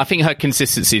mean, I think her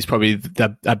consistency is probably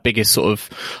the biggest sort of,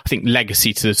 I think,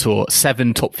 legacy to the tour.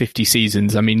 7 top 50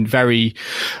 seasons. I mean, I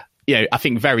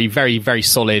think very, very, very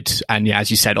solid. And yeah,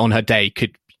 as you said, on her day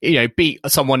could, beat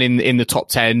someone in the top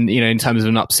 10, in terms of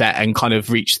an upset, and kind of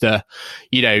reach the,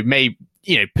 maybe,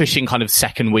 pushing kind of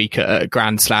second week at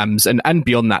Grand Slams and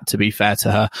beyond that, to be fair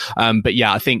to her. But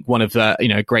yeah, I think one of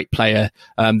the, great player,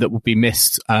 that will be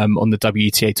missed, on the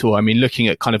WTA tour. I mean, looking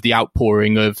at kind of the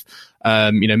outpouring of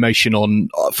motion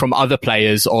from other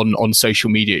players on social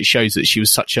media. It shows that she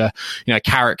was such a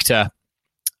character,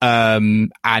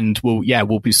 and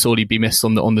will be sorely be missed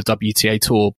on the WTA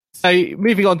tour. So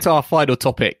moving on to our final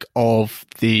topic of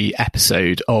the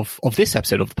episode of this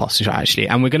episode of the Posture, actually,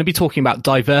 and we're going to be talking about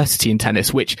diversity in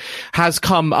tennis, which has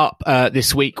come up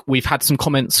this week. We've had some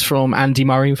comments from Andy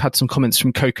Murray, we've had some comments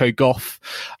from Coco Gauff,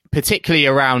 particularly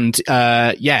around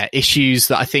issues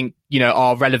that I think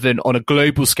are relevant on a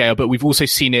global scale, but we've also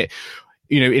seen it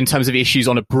in terms of issues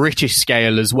on a British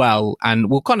scale as well.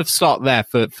 And we'll kind of start there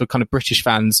for kind of British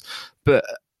fans, but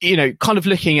kind of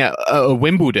looking at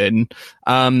Wimbledon,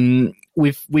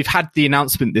 we've had the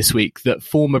announcement this week that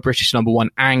former British number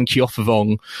one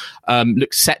Evans-Khachanov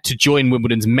looks set to join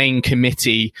Wimbledon's main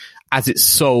committee as its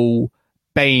sole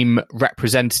BAME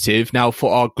representative. Now,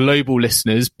 for our global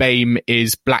listeners, BAME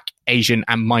is Black, Asian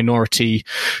and minority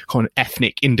kind of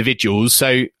ethnic individuals.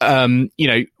 So,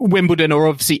 Wimbledon are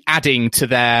obviously adding to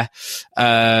their,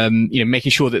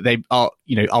 making sure that they are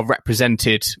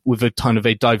represented with a kind of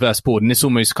a diverse board. And this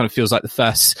almost kind of feels like the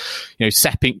first,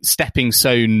 stepping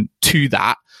stone to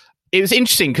that. It was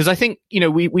interesting because I think,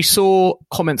 we saw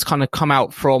comments kind of come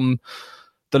out from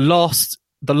the last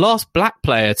black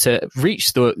player to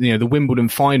reach the Wimbledon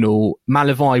final,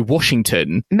 Malavai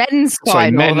Washington. Men's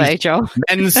final, though, John.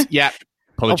 Men's, yeah.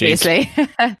 Apologies. Obviously.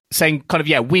 Saying kind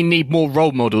of, we need more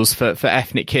role models for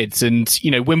ethnic kids. And,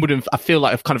 Wimbledon, I feel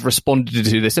like have kind of responded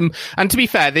to this. And to be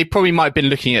fair, they probably might have been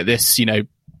looking at this,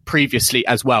 previously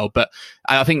as well. But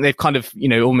I think they've kind of,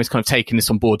 almost kind of taken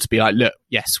this on board to be like, look,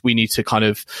 yes, we need to kind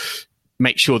of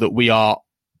make sure that we are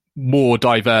more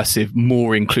diverse,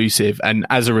 more inclusive, and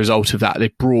as a result of that, they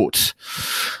brought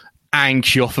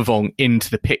Evans-Khachanov into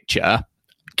the picture.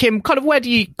 Kim, kind of where do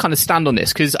you kind of stand on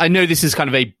this? Because I know this is kind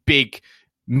of a big,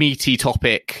 meaty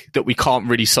topic that we can't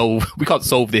really solve. We can't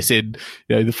solve this in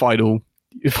the final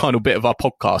bit of our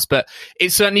podcast, but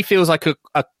it certainly feels like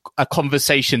a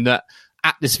conversation that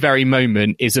at this very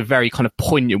moment is a very kind of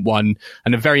poignant one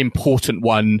and a very important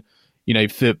one,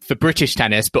 for British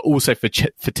tennis, but also for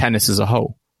tennis as a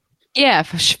whole. Yeah,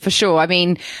 for sure. I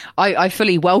mean, I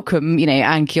fully welcome,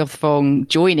 Evans-Khachanov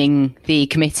joining the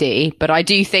committee, but I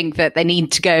do think that they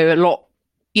need to go a lot,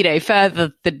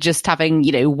 further than just having,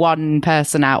 one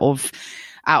person out of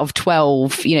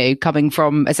 12, coming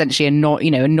from essentially a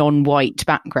non-white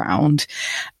background.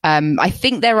 I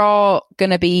think there are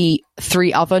going to be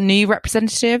 3 other new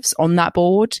representatives on that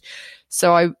board.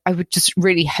 So I would just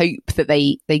really hope that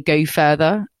they go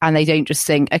further and they don't just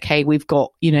think, okay, we've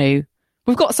got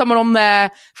someone on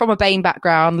there from a BAME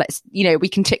background. Let's, we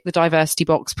can tick the diversity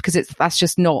box because that's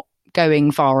just not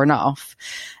going far enough.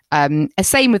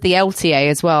 Same with the LTA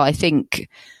as well. I think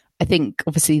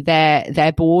obviously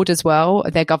their board as well,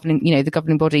 their governing, the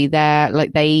governing body there,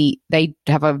 like they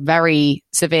have a very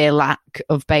severe lack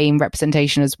of BAME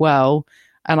representation as well.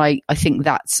 And I think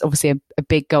that's obviously a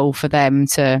big goal for them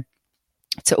to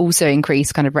also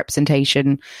increase kind of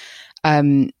representation.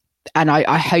 And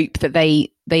I hope that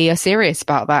they are serious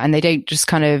about that and they don't just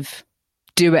kind of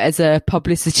do it as a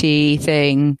publicity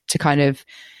thing to kind of,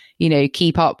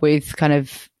 keep up with kind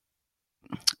of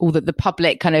all the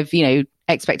public kind of,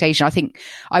 expectation.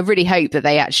 I really hope that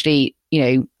they actually,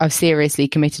 are seriously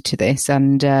committed to this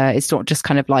and it's not just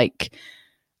kind of like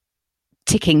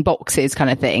ticking boxes kind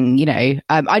of thing,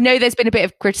 I know there's been a bit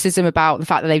of criticism about the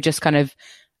fact that they've just kind of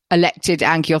elected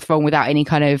Evans-Khachanov without any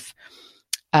kind of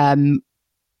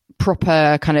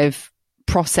proper kind of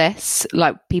process,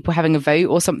 like people having a vote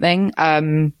or something.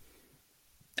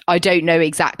 I don't know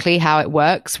exactly how it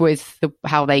works with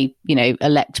how they,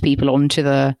 elect people onto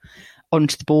the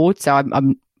board. So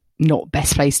I'm not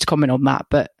best placed to comment on that,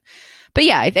 but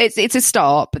yeah, it's a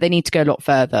start, but they need to go a lot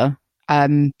further.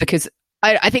 Because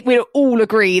I think we all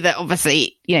agree that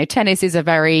obviously, tennis is a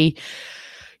very,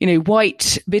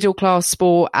 white middle class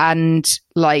sport. And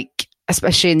like,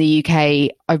 especially in the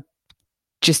UK, I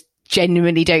just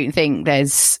genuinely don't think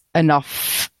there's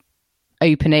enough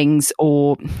openings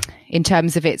or in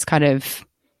terms of its kind of,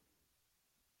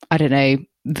 I don't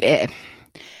know,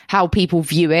 how people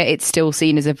view it. It's still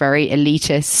seen as a very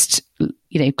elitist,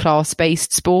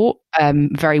 class-based sport,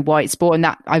 very white sport. And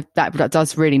that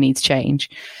does really need to change.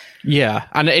 Yeah.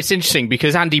 And it's interesting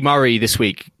because Andy Murray this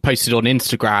week posted on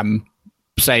Instagram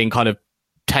saying kind of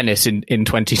tennis in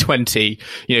 2020,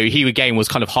 he again was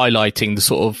kind of highlighting the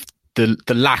sort of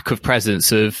the lack of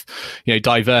presence of,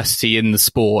 diversity in the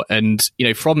sport. And,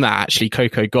 from that, actually,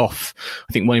 Coco Gauff,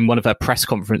 I think in one of her press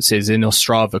conferences in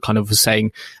Ostrava kind of was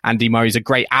saying Andy Murray's a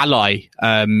great ally,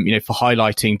 for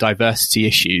highlighting diversity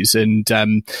issues. And,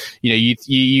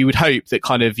 you would hope that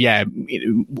kind of,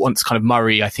 once kind of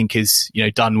Murray, I think, is,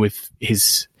 done with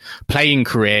his playing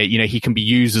career, he can be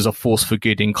used as a force for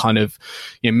good in kind of,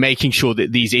 making sure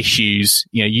that these issues,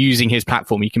 using his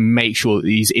platform, he can make sure that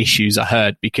these issues are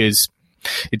heard, because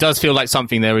it does feel like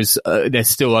something there's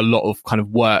still a lot of kind of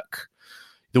work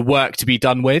to be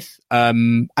done with.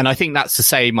 And I think that's the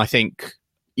same,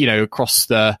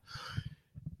 across I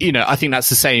think that's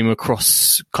the same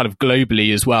across kind of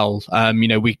globally as well.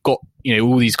 We've got,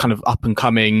 all these kind of up and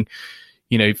coming,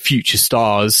 future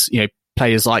stars,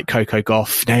 players like Coco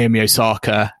Gauff, Naomi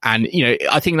Osaka. And,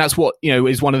 I think that's what,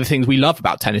 is one of the things we love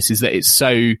about tennis, is that it's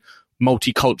so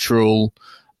multicultural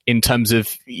in terms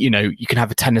of, you can have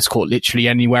a tennis court literally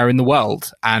anywhere in the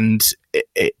world. And,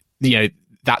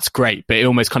 that's great. But it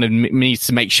almost kind of needs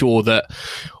to make sure that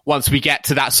once we get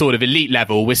to that sort of elite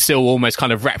level, we're still almost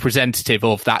kind of representative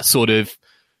of that sort of,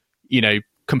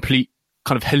 complete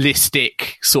kind of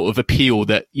holistic sort of appeal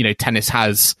that, tennis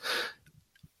has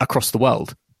across the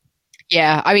world.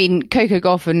 Yeah, I mean, Coco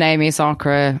Gauff and Naomi Osaka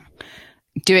are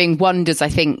doing wonders, I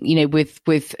think, with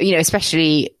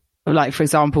especially like, for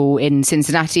example, in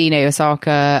Cincinnati,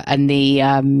 Osaka and the,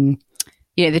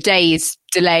 the day's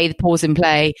delay, the pause in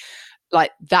play,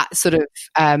 like that sort of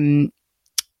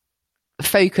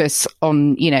focus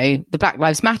on, the Black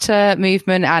Lives Matter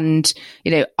movement and,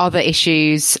 other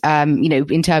issues,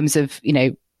 in terms of,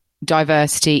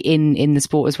 diversity in the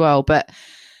sport as well. But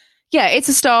yeah, it's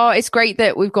a star. It's great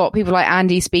that we've got people like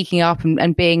Andy speaking up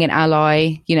and being an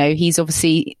ally. He's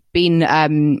obviously been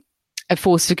a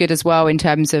force for good as well in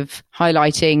terms of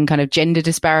highlighting kind of gender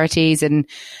disparities and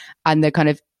the kind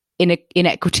of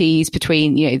inequities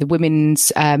between, the women's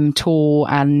tour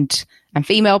and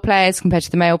female players compared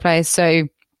to the male players. So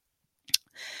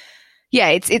yeah,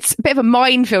 it's a bit of a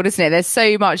minefield, isn't it? There's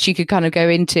so much you could kind of go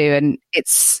into, and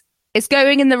it's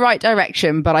going in the right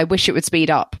direction, but I wish it would speed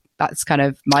up. That's kind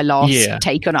of my last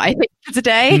take on it, I think, for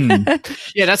today.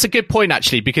 Yeah, that's a good point,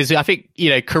 actually, because I think,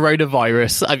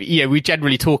 coronavirus, we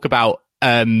generally talk about,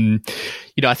 I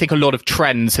think a lot of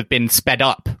trends have been sped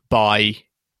up by,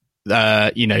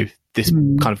 this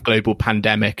kind of global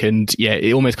pandemic. And yeah,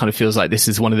 it almost kind of feels like this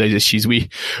is one of those issues we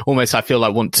almost, I feel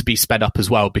like, want to be sped up as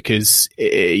well, because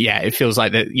it feels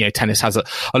like that, tennis has a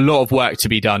lot of work to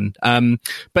be done.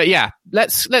 But yeah,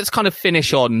 let's kind of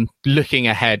finish on looking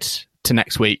ahead to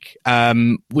next week.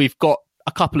 We've got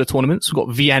a couple of tournaments. We've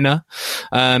got Vienna,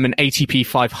 an ATP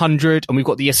 500, and we've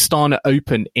got the Astana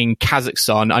Open in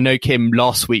Kazakhstan. I know, Kim,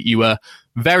 last week you were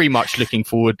very much looking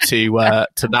forward to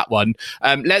that one.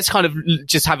 Let's kind of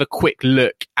just have a quick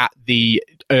look at the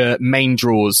main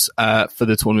draws for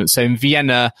the tournament. So in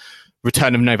Vienna,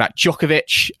 return of Novak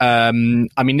Djokovic. I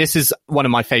mean, this is one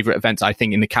of my favorite events, I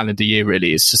think, in the calendar year,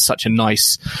 really. It's just such a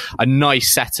nice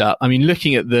setup. I mean,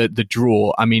 looking at the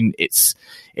draw, I mean, it's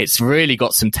really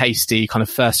got some tasty kind of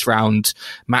first round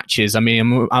matches. I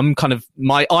mean, I'm kind of,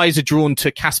 my eyes are drawn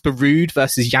to Casper Ruud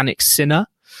versus Yannick Sinner.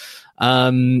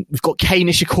 We've got Kei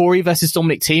Nishikori versus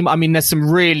Dominic Thiem. I mean, there's some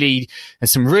really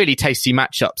tasty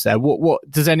matchups there.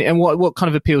 What kind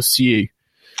of appeals to you?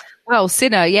 Well,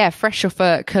 Sinner, fresh off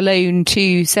a Cologne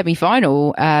 2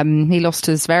 semi-final. He lost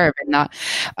to Zverev in that.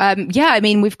 I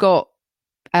mean, we've got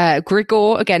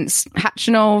Grigor against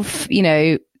Khachanov,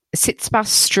 Tsitsipas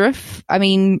Struff. I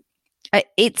mean,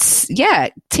 it's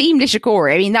Team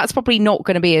Nishikori. I mean, that's probably not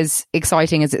going to be as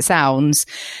exciting as it sounds,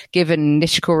 given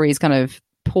Nishikori's kind of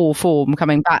poor form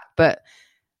coming back. But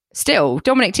still,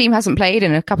 Dominic Thiem hasn't played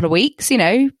in a couple of weeks.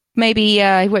 Maybe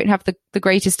he won't have the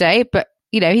greatest day, but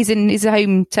he's in his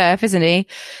home turf, isn't he?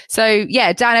 So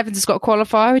Dan Evans has got a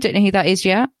qualifier. I don't know who that is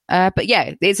yet. But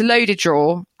it's a loaded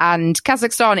draw, and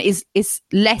Kazakhstan is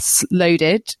less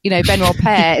loaded. Benoit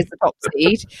Paire is the top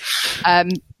seed.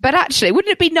 But actually,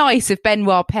 wouldn't it be nice if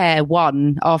Benoit Paire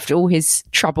won after all his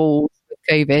trouble with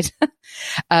COVID?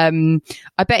 I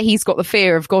bet he's got the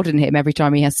fear of God in him every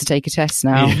time he has to take a test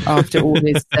now after all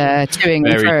his toing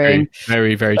and throwing.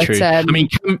 Very, very true. I mean,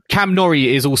 Cam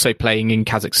Norrie is also playing in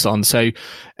Kazakhstan, so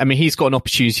I mean, he's got an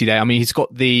opportunity there. I mean, he's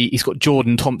got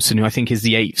Jordan Thompson, who I think is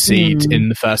the 8th seed in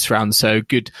the first round, so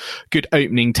good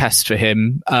opening test for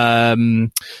him.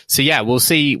 So yeah, we'll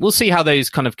see how those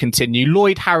kind of continue.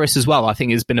 Lloyd Harris as well, I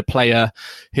think, has been a player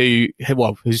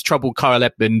who's troubled Kyle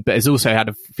Edmund, but has also had,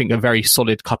 I think, a very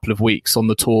solid couple of weeks on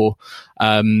the tour.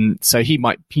 So he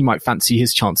might fancy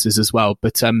his chances as well.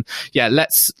 But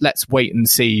let's wait and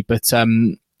see. But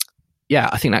yeah,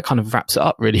 I think that kind of wraps it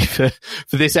up really for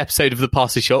this episode of the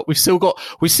Passing Shot. We've still got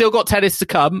tennis to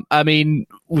come. I mean,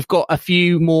 we've got a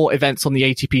few more events on the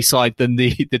ATP side than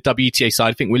the WTA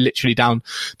side. I think we're literally down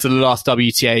to the last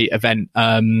WTA event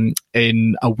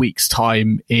in a week's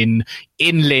time in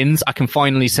Linz. I can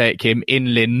finally say it, Kim,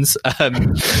 in Linz.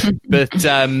 But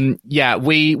yeah,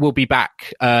 we will be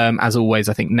back as always.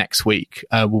 I think next week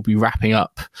we'll be wrapping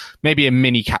up maybe a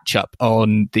mini catch up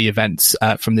on the events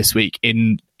from this week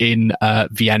in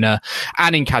Vienna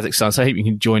and in Kazakhstan. So I hope you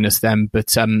can join us then.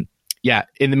 But yeah,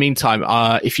 in the meantime,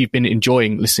 if you've been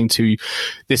enjoying listening to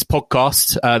this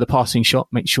podcast, The Passing Shot,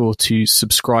 make sure to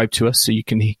subscribe to us so you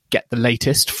can get the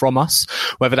latest from us,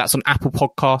 whether that's on Apple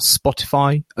Podcasts,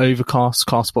 Spotify, Overcast,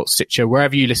 Castbox, Stitcher,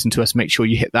 wherever you listen to us, make sure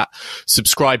you hit that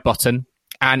subscribe button.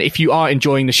 And if you are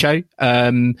enjoying the show,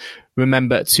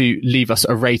 remember to leave us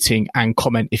a rating and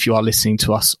comment if you are listening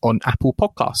to us on Apple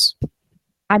Podcasts.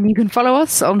 And you can follow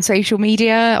us on social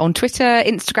media, on Twitter,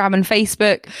 Instagram and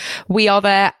Facebook. We are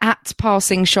there at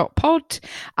Passing Shot Pod.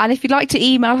 And if you'd like to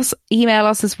email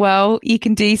us as well, you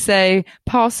can do so,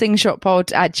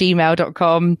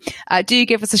 passingshotpod@gmail.com. Do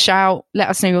give us a shout. Let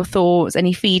us know your thoughts,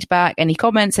 any feedback, any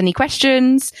comments, any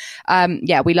questions.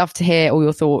 Yeah, we love to hear all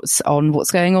your thoughts on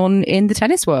what's going on in the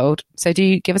tennis world. So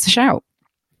do give us a shout.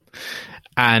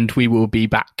 And we will be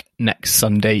back next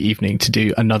Sunday evening to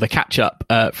do another catch up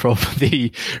from the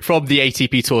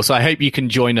ATP tour. So I hope you can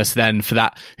join us then for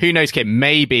that. Who knows, Kim?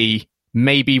 Maybe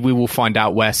we will find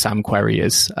out where Sam Querrey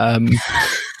is. But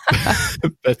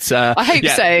I hope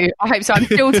so. I'm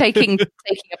still taking a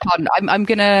punt. I'm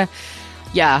gonna.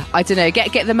 Yeah, I don't know.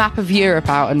 Get the map of Europe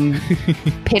out and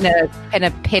pin a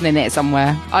pin in it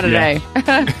somewhere. I don't know.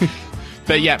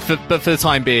 But yeah, for the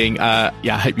time being, I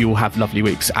hope you all have lovely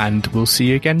weeks and we'll see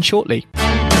you again shortly.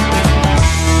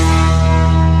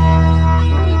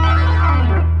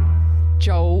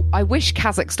 Joel, I wish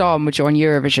Kazakhstan would join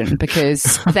Eurovision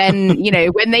because then,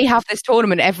 when they have this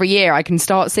tournament every year, I can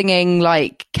start singing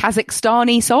like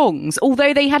Kazakhstani songs.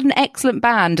 Although they had an excellent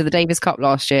band at the Davis Cup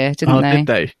last year, didn't they? Did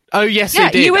they? Oh, yes,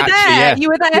 they did. You were actually, there. Yeah. You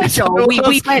were there, Joel. We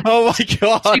went oh my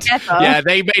God. together. Yeah,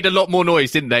 they made a lot more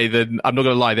noise, didn't they? Than I'm not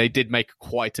going to lie, they did make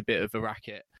quite a bit of a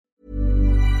racket.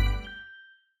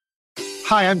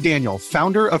 Hi, I'm Daniel,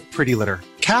 founder of Pretty Litter.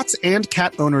 Cats and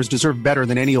cat owners deserve better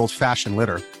than any old-fashioned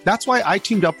litter. That's why I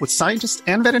teamed up with scientists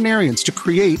and veterinarians to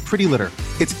create Pretty Litter.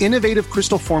 Its innovative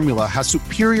crystal formula has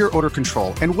superior odor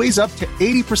control and weighs up to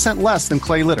 80% less than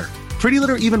clay litter. Pretty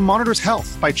Litter even monitors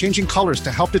health by changing colors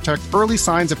to help detect early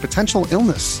signs of potential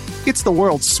illness. It's the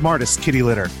world's smartest kitty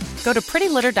litter. Go to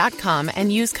prettylitter.com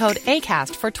and use code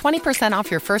ACAST for 20%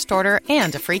 off your first order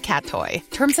and a free cat toy.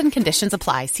 Terms and conditions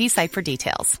apply. See site for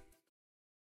details.